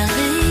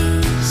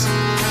valleys.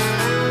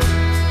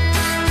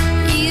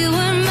 You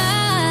were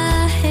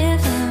my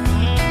heaven.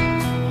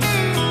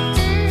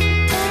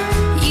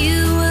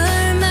 You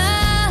were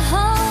my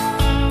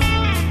home.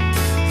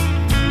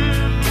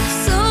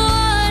 So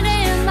what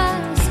am I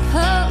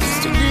supposed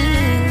to do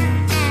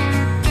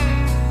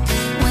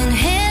when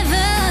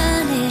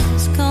heaven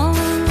is gone?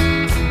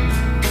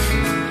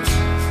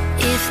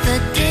 If the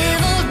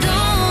devil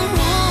don't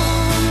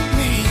want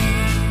me,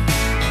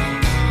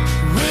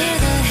 where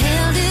the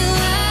hell do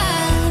I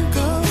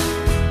go?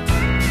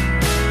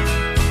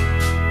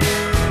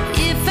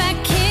 If I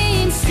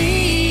can't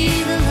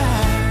see the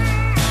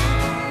light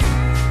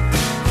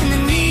and the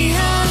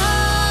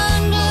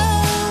neon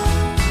glow,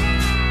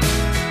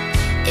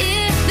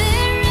 if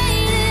there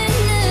ain't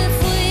enough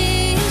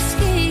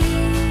whiskey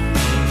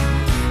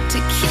to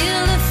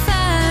kill the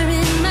fire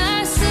in my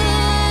soul,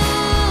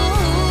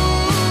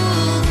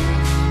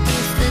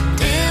 if the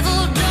devil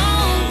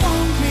don't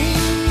want me,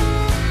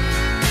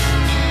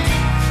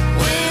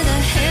 where the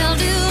hell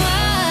do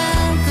I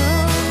go?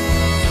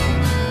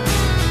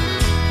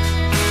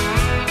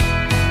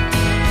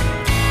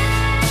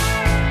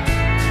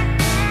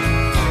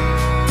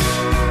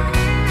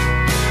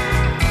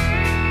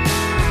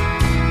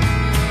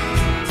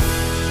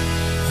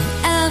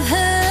 I've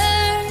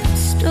heard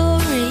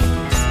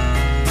stories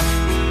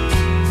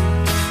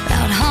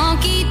about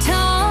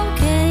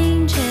honky-tonk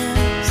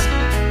angels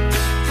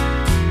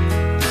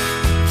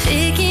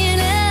picking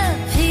up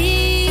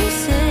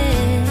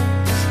pieces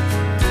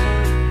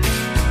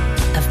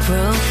of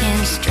broken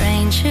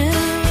strangers.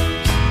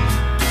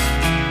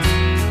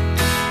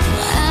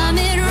 I'm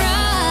at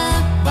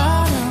rock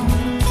bottom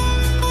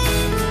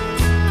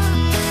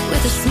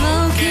with the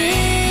smoke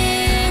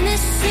in the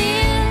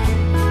sin.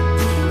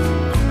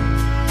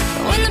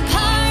 When the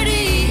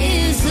party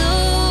is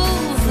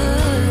over,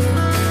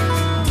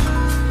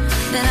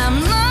 then I'm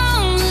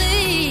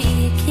lonely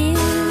again.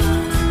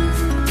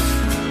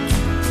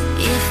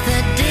 If the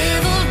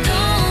devil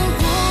don't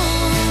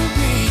want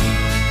me,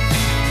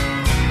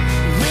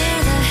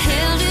 where the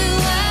hell do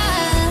I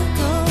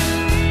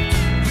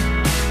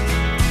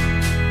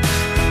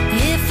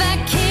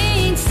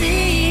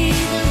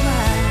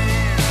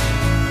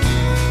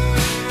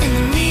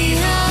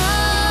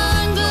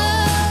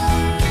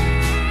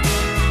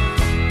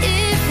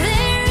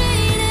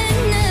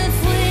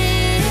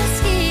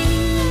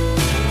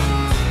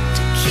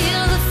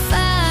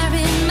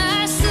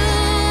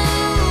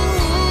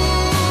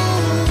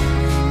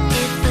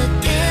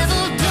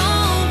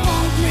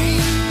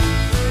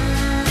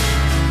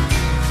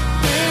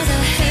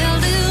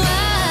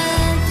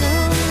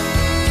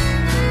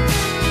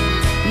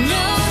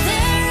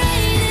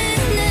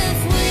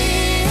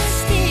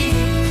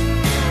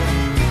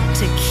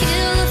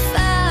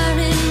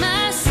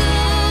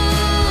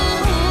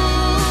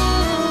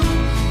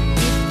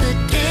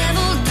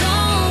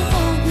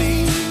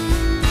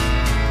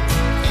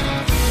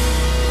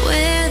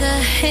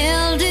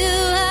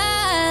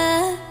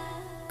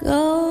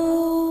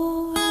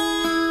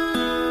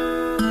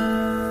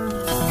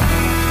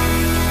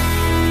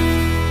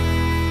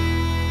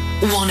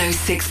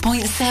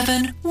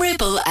 106.7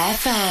 Ribble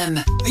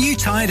FM. Are you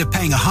tired of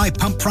paying a high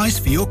pump price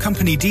for your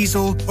company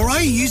diesel? Or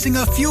are you using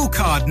a fuel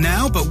card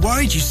now but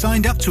worried you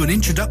signed up to an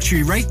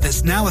introductory rate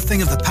that's now a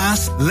thing of the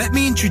past? Let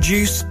me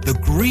introduce the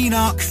Green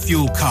Arc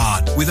Fuel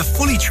Card. With a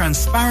fully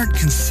transparent,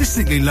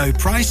 consistently low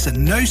price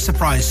and no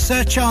surprise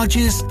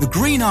surcharges, the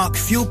Green Arc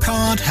Fuel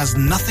Card has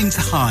nothing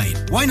to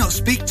hide. Why not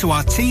speak to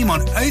our team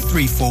on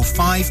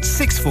 0345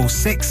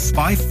 646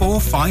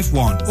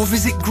 5451 or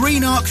visit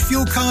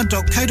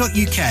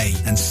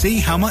greenarcfuelcard.co.uk and see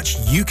how much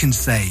you can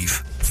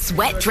save.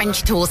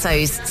 Sweat-drenched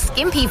torsos,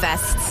 skimpy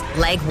vests,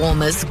 leg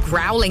warmers,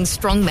 growling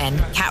strongmen,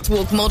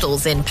 catwalk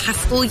models in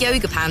pastel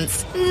yoga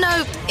pants.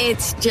 Nope,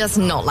 it's just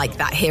not like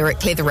that here at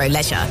Clitheroe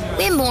Leisure.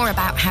 We're more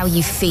about how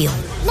you feel,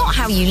 not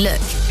how you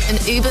look. An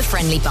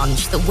uber-friendly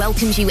bunch that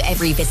welcomes you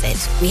every visit.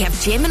 We have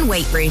gym and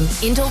weight room,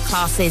 indoor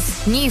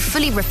classes, new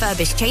fully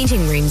refurbished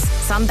changing rooms,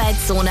 sunbed,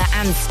 sauna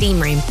and steam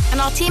room.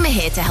 And our team are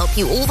here to help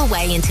you all the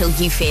way until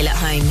you feel at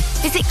home.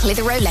 Visit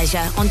Clitheroe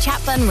Leisure on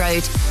Chatburn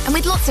Road, and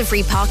with lots of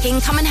free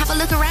parking, come and have a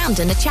look around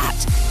and a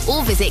chat.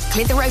 Or visit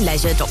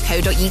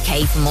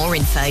clitheroeleisure.co.uk for more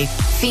info.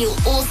 Feel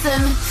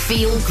awesome,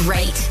 feel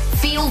great,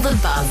 feel the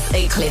buzz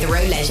at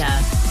Clitheroe Leisure.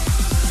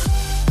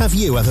 Have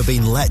you ever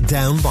been let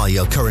down by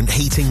your current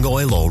heating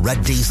oil or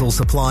red diesel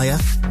supplier?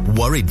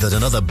 Worried that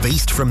another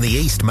beast from the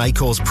east may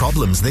cause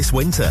problems this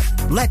winter?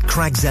 Let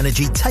Craggs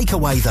Energy take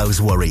away those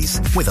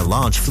worries. With a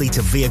large fleet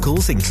of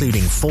vehicles,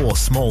 including 4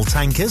 small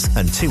tankers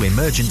and 2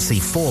 emergency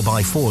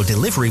 4x4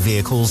 delivery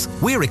vehicles,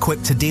 we're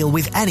equipped to deal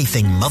with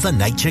anything Mother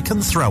Nature can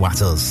throw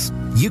at us.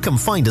 You can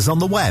find us on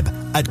the web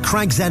at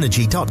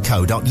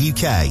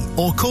craggsenergy.co.uk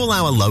or call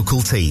our local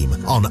team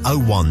on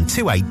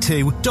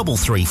 01282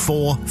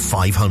 334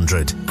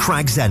 500.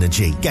 Craggs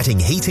Energy, getting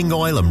heating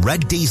oil and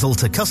red diesel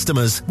to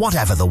customers,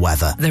 whatever the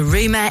weather. The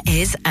rumour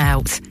is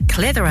out.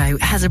 Clitheroe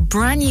has a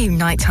brand new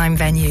nighttime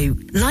venue,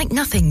 like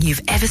nothing you've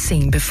ever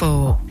seen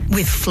before.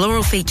 With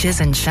floral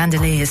features and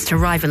chandeliers to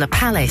rival a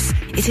palace,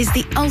 it is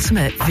the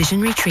ultimate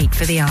visionary treat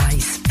for the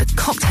eyes. The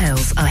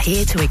cocktails are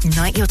here to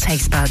ignite your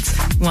taste buds,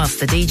 whilst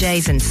the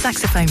DJs and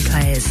saxophone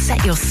players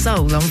set your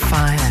soul on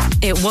fire.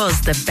 It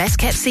was the best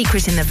kept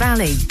secret in the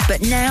valley,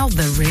 but now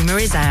the rumour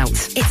is out.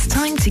 It's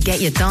time to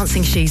get your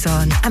dancing shoes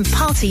on and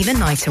party the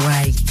night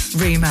away.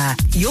 Rumour,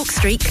 York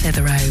Street,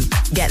 Clitheroe.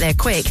 Get there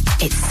quick,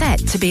 it's set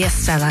to be a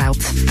sellout.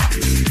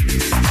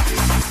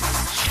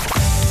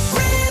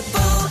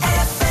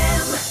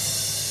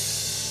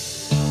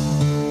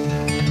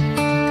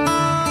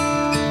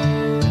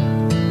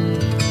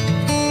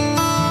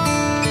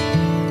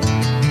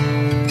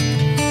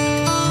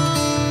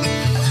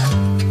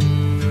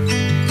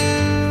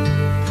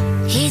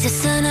 He's a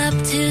sun up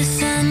to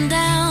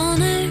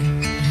sundowner,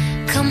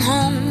 come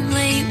home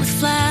late with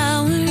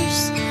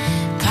flowers,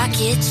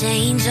 pocket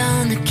change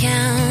on the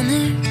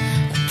counter,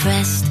 a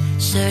pressed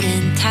shirt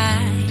and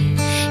tie.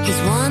 He's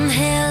one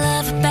hell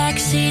of a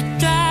backseat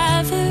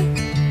driver,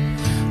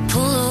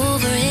 pull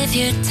over if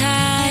you're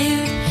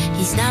tired.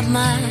 He's not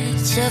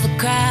much of a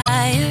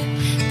crier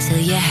till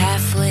you're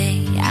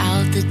halfway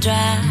out the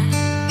drive.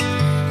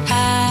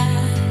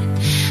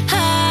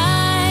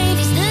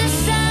 He's the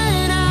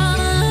son of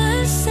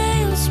a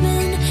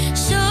salesman,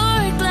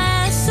 short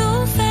glass,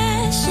 old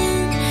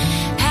fashioned.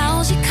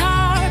 How's your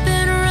car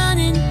been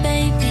running,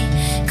 baby?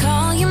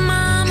 Call your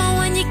mama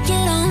when you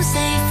get home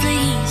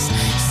safely.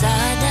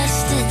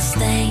 Sawdust and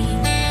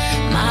stain,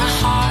 my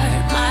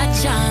heart, my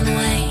John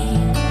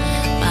Wayne,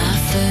 my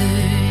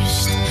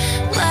first,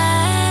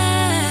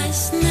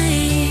 last name.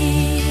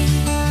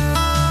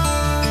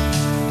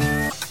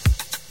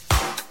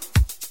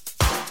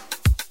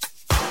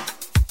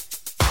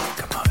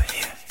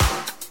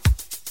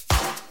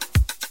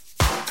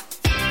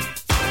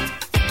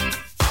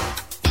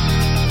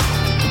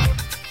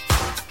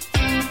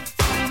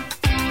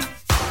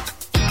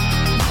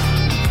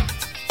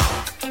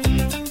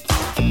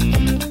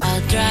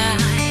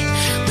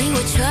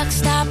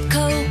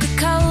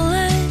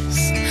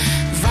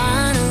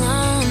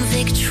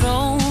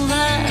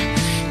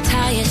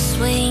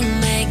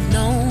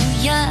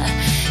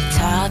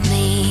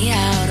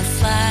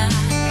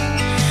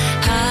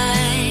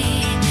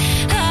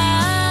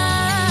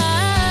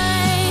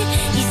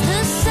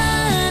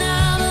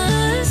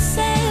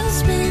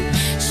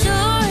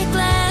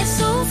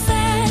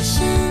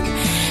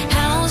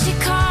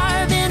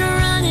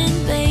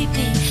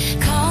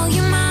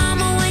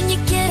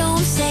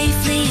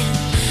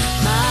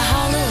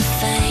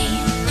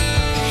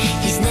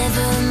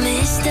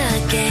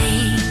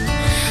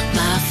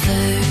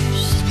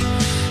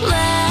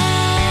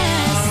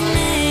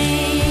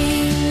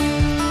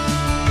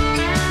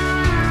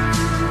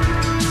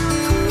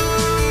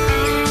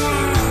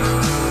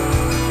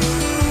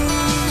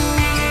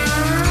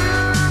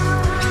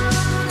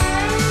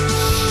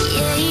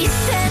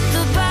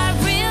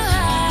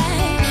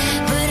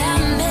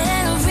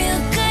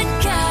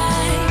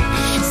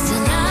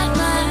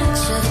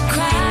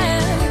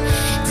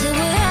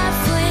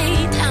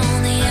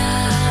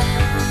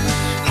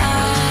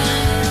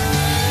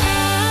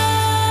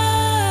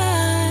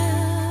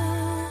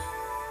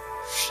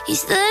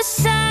 He's the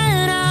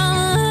son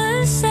of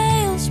a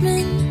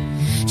salesman,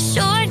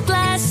 short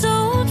glass,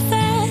 old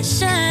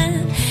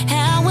fashioned.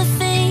 How are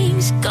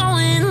things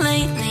going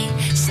lately?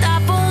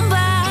 Stop on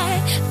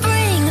by,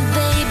 bring the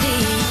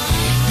baby.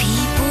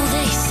 People,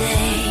 they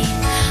say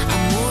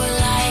I'm more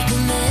like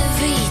him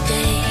every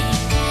day.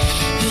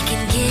 He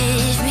can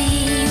give me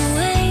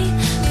away,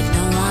 but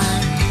no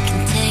one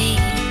can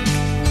take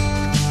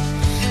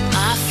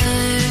my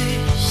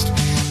first,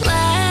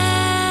 last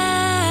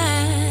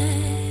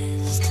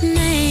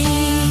name.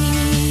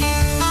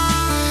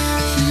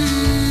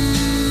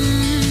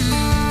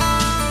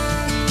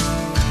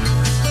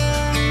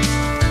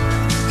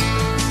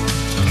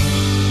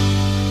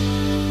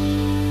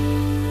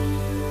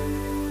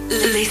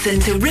 Listen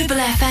to Ribble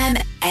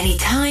FM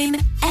anytime,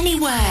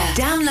 anywhere.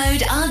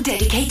 Download our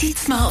dedicated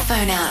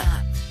smartphone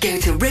app. Go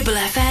to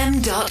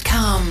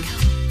ribblefm.com.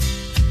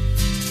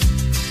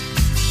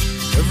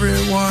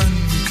 Everyone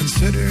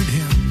considered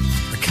him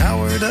the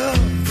coward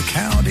of the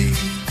county.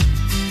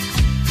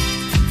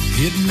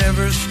 He had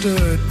never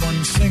stood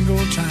one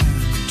single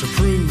time to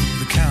prove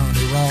the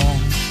county wrong.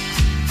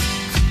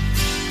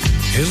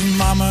 His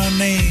mama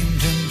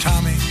named him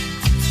Tommy,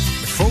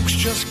 but folks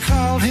just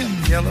called him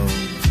Yellow.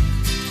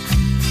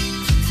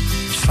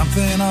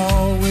 Something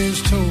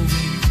always told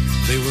me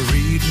they were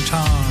reading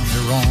Tommy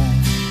wrong.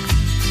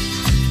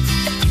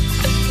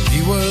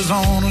 He was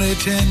only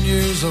 10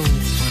 years old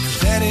when his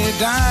daddy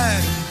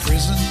died in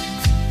prison.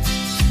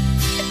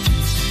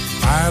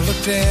 I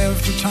looked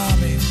after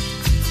Tommy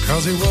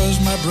 'cause he was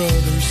my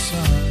brother's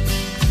son.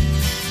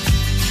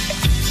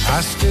 I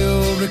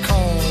still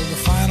recall the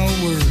final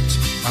words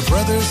my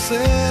brother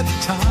said to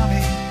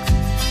Tommy.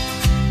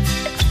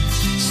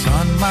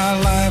 Son, my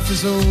life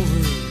is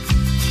over,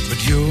 but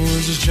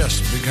yours has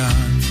just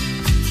begun.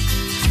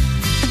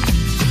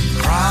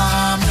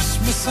 Promise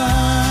me,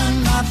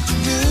 son, not to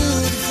do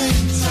the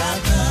things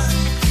I've done.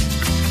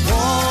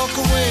 Walk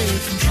away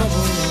from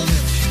trouble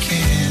if you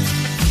can.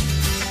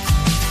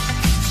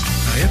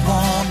 It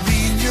won't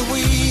mean you're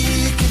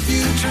weak if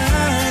you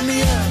turn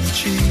the other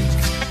cheek.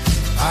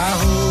 I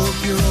hope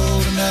you're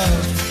old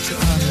enough to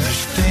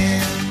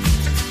understand.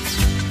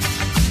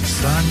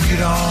 Son, you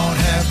don't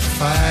have to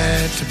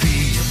fight to be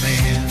a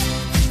man.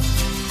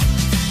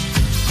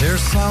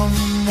 There's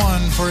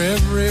someone for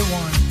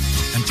everyone,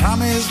 and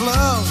Tommy's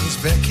love was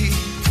Becky.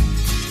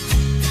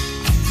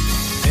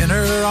 In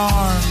her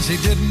arms he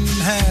didn't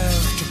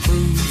have to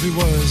prove he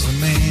was a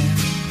man.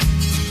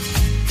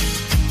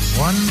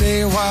 One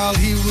day while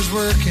he was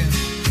working,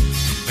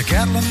 the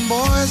Gatlin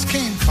boys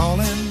came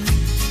calling.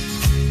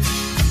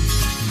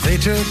 They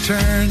took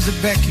turns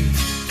at Becky,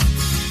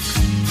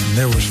 and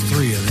there was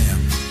 3 of them.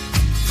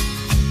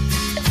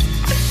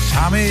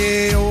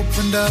 Tommy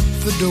opened up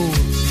the door,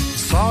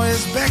 saw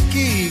his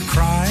Becky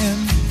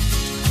crying.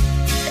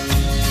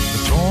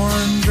 The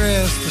torn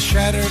dress, the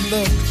shattered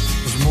look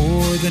was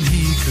more than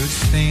he could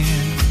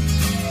stand.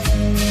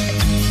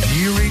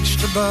 He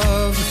reached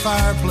above the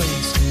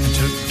fireplace and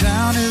took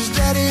down his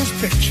daddy's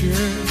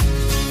picture.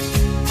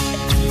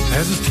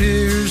 As his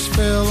tears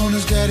fell on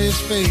his daddy's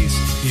face,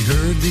 he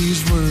heard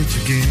these words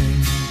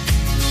again.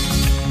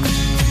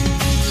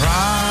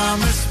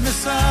 Promise me,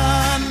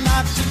 son,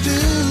 not to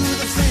do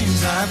the things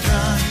I've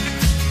done.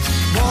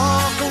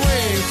 Walk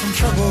away from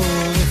trouble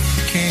if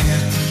you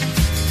can.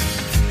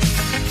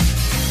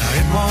 Now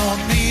it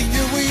won't mean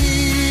you're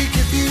weak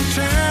if you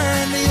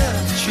turn the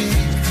other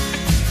cheek.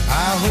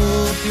 I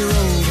hope you're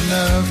old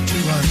enough to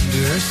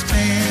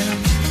understand.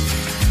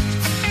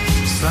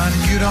 Son,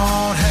 you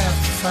don't have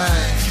to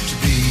fight to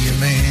be a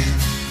man.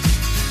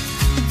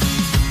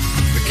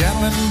 The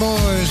Gatlin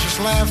boys just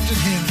laughed at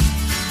him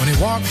when he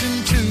walked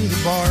into the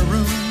bar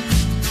room.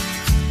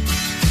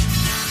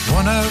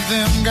 One of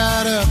them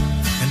got up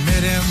and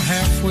met him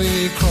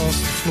halfway across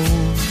the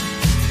floor.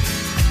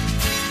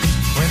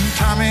 When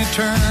Tommy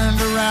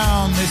turned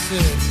around, they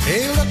said,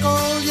 "Hey, look,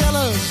 old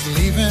Yellow's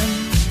leaving."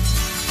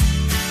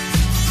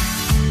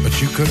 But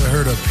you could have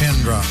heard a pin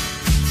drop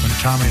when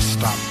Tommy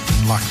stopped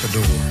and locked the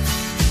door.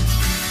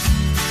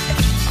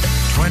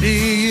 20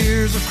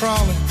 years of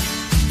crawling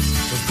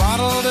was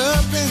bottled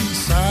up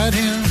inside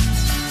him.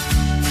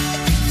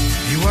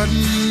 He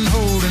wasn't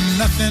holding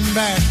nothing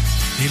back,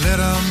 he let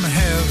them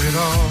have it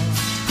all.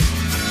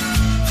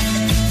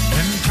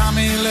 When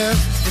Tommy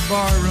left the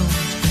bar room,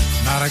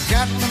 not a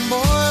Gatlin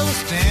boy was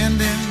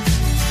standing.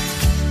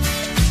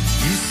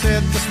 He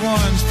said, "This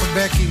one's for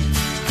Becky,"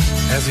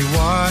 as he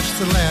watched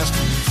the last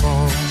one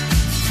fall.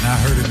 And I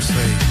heard him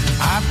say,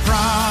 "I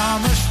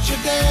promised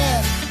your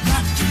dad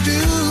not to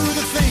do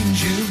the things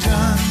you've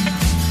done.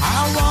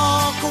 I'll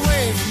walk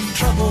away from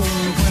trouble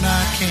when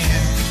I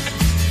can.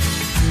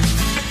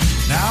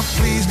 Now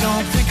please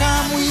don't think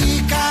I'm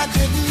weak, I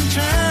didn't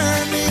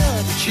turn the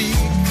other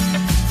cheek.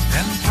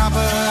 And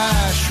Papa,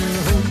 I sure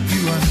hope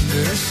you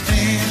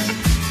understand.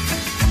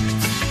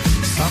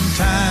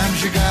 Sometimes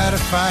you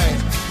gotta fight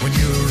when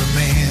you're a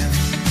man."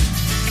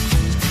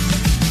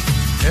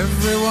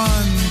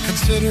 Everyone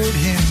considered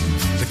him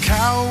the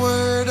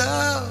coward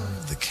of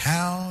the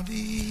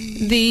county.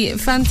 The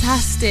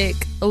fantastic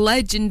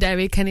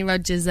legendary Kenny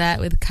Rogers there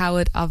with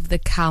Coward of the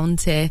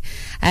County.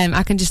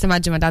 I can just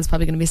imagine my dad's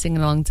probably going to be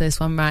singing along to this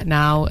one right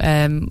now.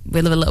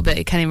 We love a little bit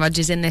of Kenny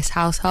Rogers in this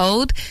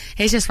household.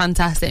 It's just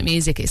fantastic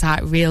music. It's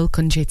like real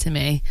country to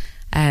me.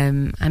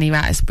 And he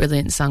writes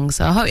brilliant songs.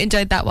 So I hope you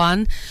enjoyed that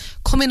one.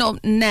 Coming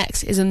up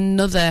next is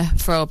another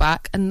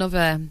throwback,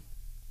 another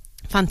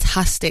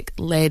fantastic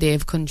lady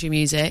of country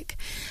music.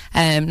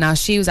 Now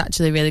she was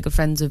actually really good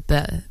friends with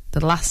the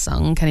last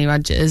song, Kenny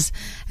Rogers.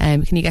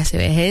 Can you guess who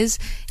it is?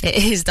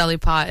 It is Dolly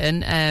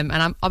Parton, and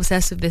I'm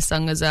obsessed with this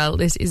song as well.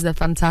 This is the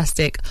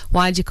fantastic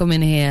Why'd You Come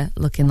In Here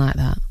Looking Like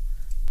That?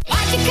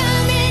 Why'd you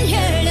come in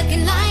here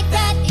looking like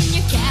that in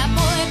your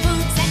cowboy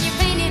boots and your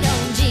painted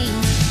on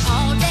jeans,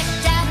 all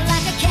decked out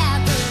like a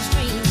cowgirl's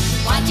dream?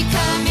 Why'd you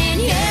come in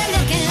here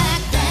looking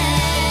like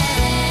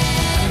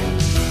that?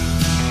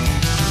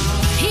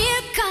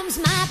 Here comes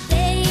my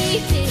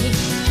baby,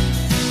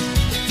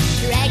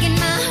 dragging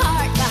my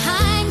heart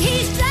behind.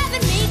 He's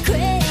driving me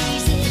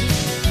crazy.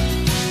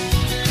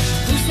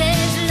 Who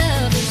says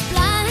love is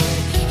blind?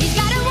 He's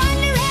got a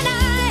wandering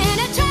eye and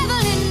a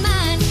traveling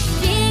mind,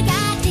 big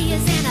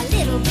ideas and a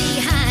little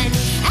behind.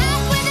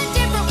 Out with a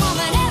different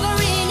woman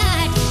every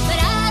night,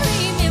 but I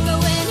remember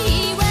when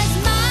he was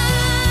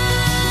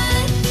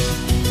mine.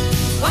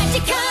 Why'd you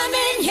come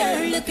in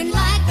here looking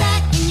like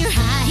that in your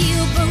high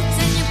heel boots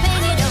and your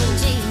painted old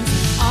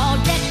jeans,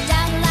 all decked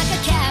out like a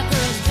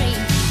cowgirl's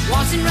dream,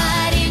 waltzing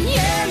right in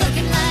here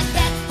looking like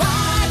that?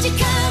 Why'd you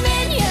come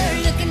in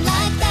here looking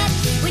like that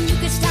when you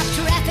could stop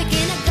traffic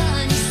in a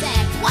gunny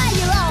sack? Why,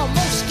 you're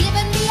almost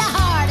giving me a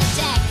heart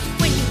attack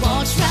when you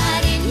waltz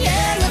right in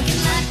here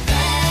looking like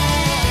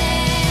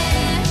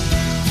that.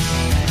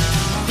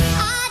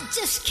 I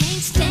just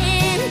can't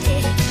stand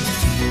it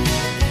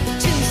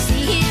to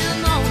see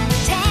him on the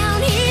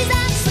town. He's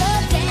out so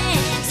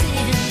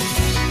dancing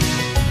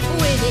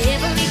with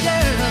every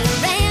girl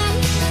around.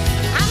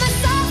 I'm a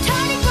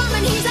soft-hearted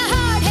woman, he's a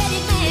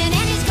hard-headed man,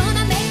 and he's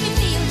gonna make me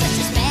feel just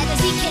as bad as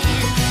he can.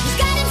 He's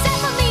got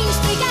himself a mean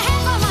streak, a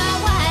half a mile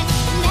wide,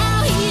 and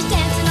now he's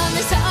dancing on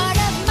this heart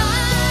of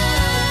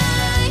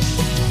mine.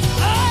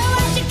 Oh,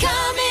 why'd you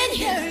come in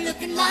here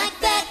looking like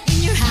that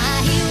in your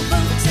high heel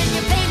boots and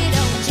your painted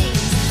on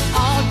jeans,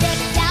 all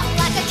decked out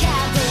like a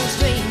cowgirl's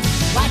dream?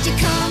 Why'd you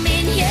come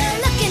in here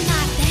looking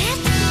like that?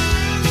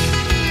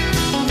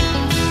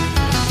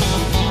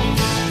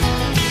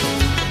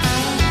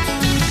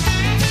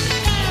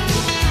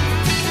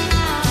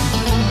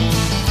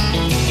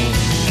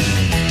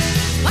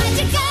 Why'd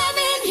you come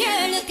in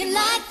here looking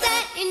like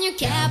that in your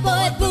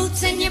cowboy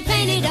boots and your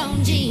painted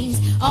on jeans,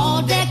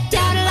 all decked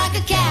out like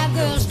a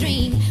cowgirl's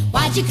dream?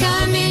 Why'd you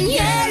come in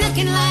here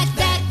looking like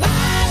that?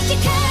 Why'd you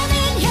come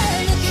in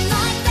here looking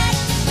like that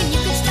when you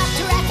could stop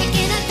traffic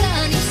in a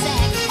gunny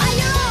sack? Why,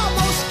 you're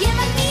almost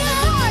giving me a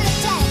heart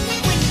attack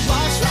when you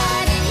waltz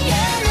right in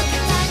here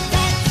looking like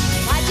that.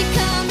 Why'd you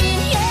come in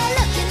here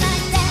looking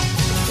like that?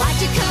 Why'd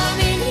you come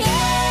in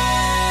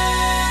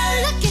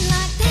here looking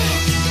like that?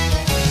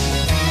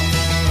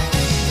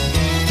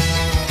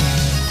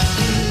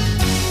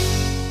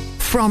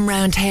 From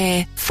round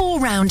here, for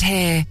round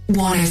here,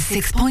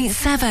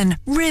 106.7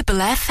 Ribble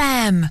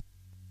FM.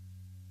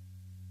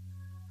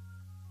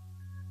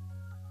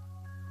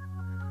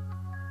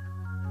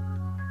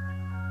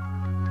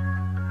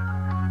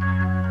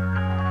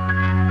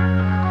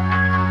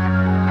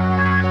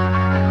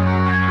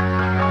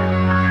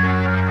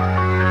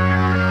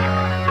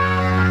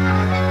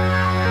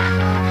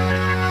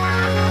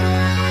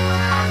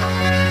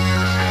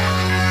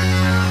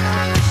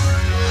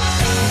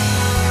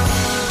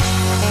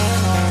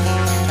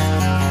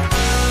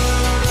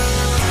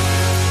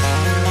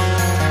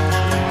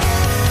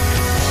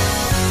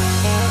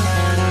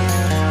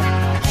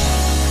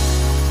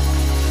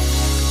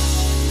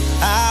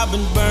 I've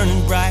been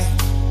burning bright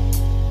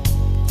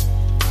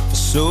for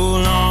so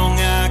long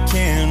I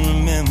can't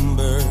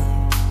remember.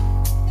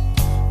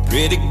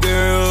 Pretty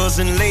girls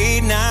and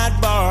late night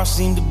bars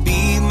seem to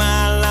be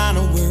my line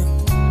of work.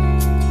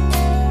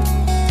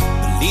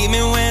 Believe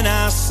me when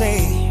I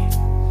say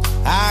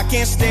I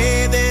can't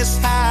stay this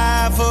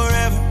high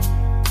forever.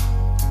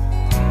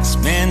 This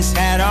man's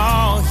had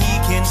all he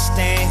can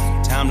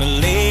stand. Time to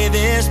lay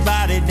this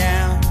body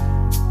down.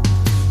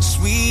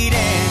 Sweet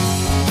Annie,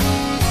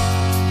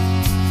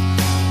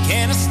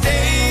 can I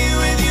stay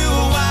with you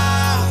a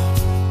while?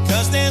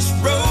 'Cause this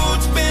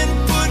road's been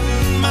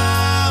putting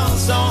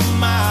miles on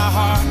my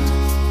heart.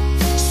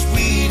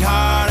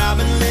 Sweetheart, I've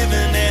been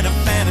living in a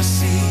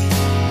fantasy,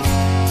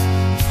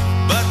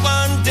 but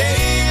one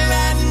day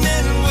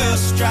lightning will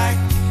strike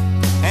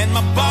and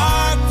my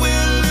bark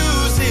will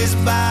lose its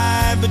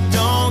bite. But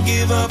don't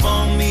give up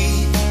on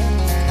me,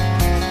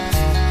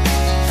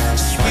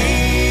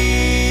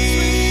 sweet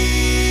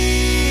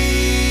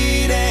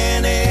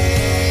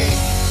Annie.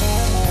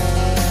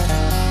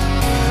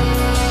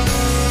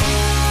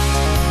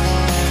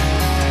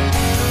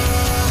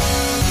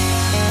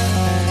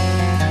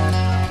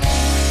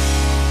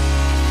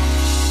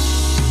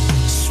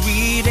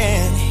 Sweet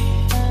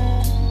Annie,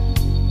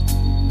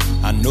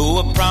 I know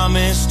I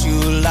promised you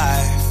a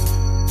life,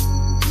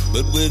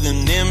 but with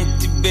an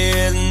empty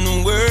bed and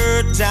the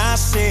words I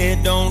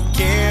said don't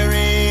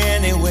carry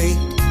any weight.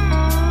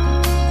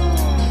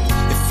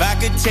 If I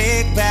could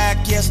take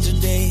back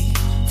yesterday,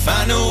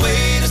 find a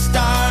way to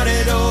start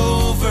it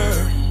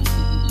over,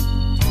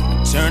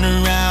 turn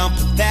around,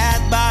 put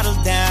that bottle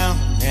down,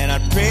 and I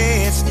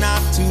pray it's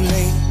not too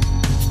late.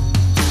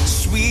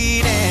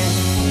 Sweet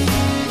Annie,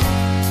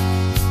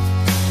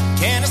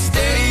 can I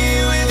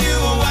stay with you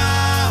a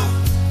while?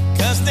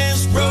 'Cause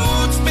this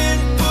road's been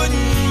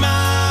putting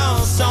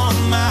miles on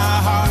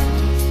my heart.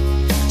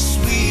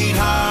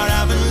 Sweetheart,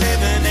 I've been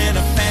living in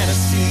a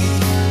fantasy,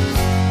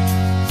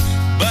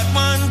 but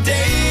one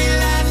day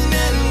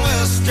lightning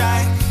will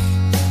strike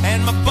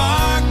and my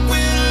bark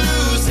will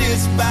lose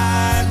its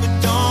bite. But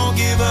don't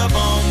give up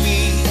on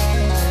me.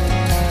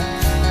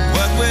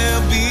 What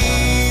will be,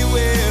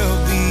 will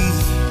be.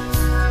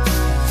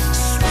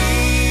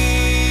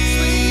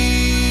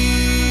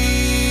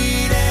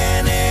 Sweet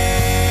Annie,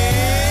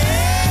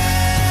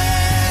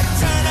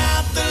 turn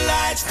out the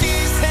lights,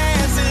 these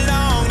hands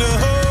long to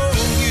hold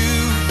you,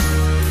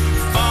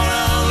 fall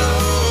all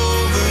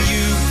over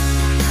you,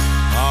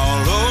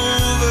 all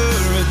over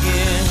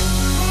again.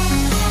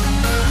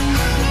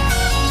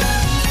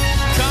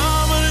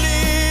 Come a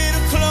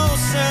little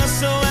closer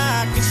so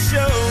I can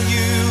show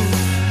you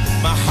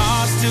my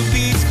heart still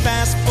beats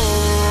fast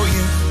for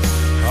you,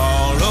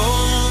 all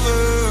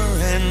over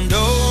and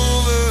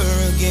over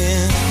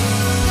again.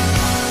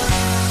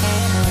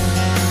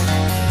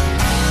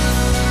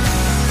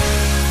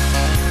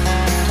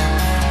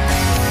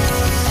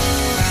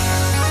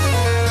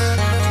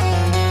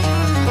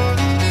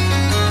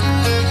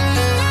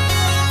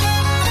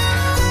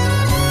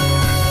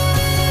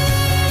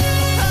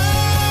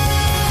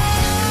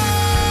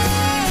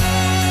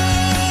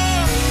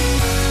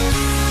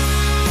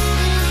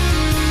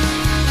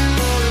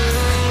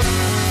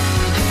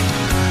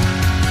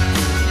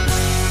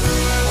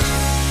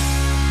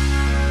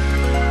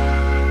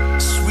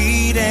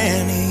 Sweet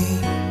Annie,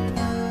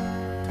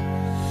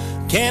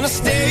 can I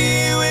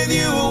stay with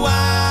you a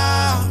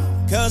while?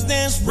 'Cause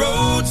this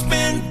road's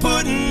been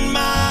putting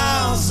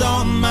miles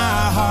on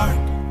my heart.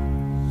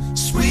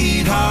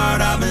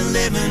 Sweetheart, I've been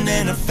living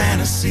in a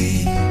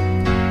fantasy,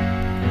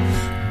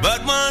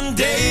 but one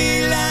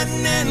day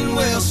lightning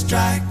will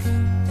strike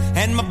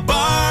and my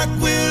bark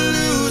will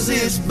lose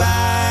its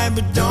bite.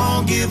 But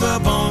don't give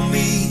up on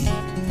me.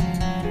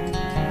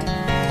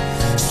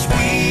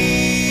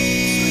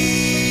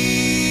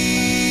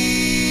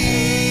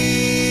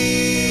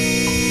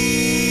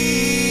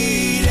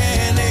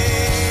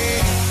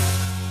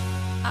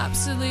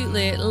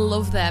 Absolutely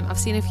love them. I've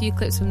seen a few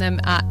clips from them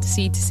at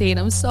C2C and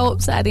I'm so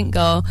upset I didn't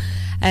go,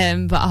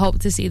 but I hope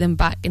to see them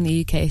back in the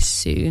UK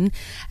soon.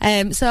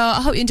 So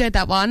I hope you enjoyed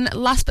that one.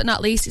 Last but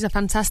not least is a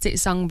fantastic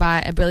song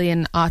by a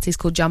brilliant artist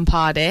called John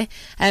Pardy.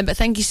 But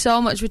thank you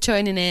so much for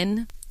tuning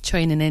in.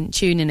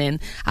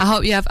 I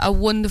hope you have a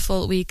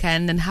wonderful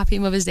weekend and happy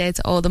Mother's Day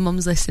to all the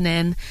mums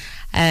listening.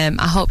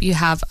 I hope you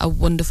have a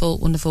wonderful,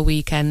 wonderful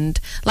weekend.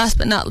 Last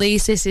but not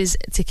least, this is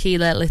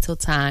Tequila Little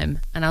Time,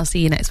 and I'll see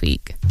you next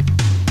week.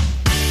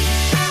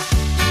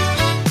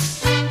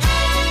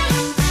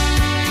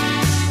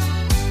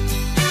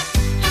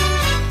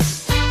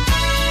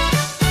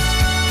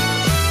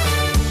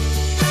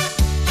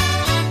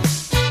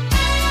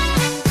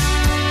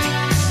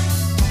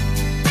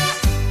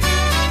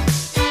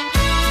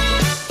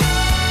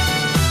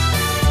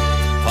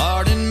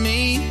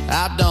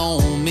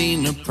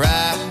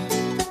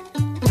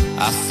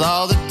 I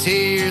saw the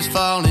tears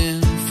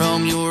falling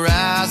from your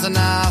eyes and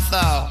I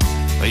thought,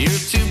 well, you're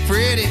too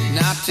pretty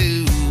not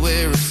to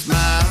wear a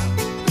smile.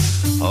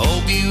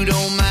 Hope you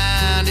don't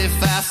mind if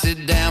I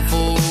sit down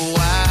for a while.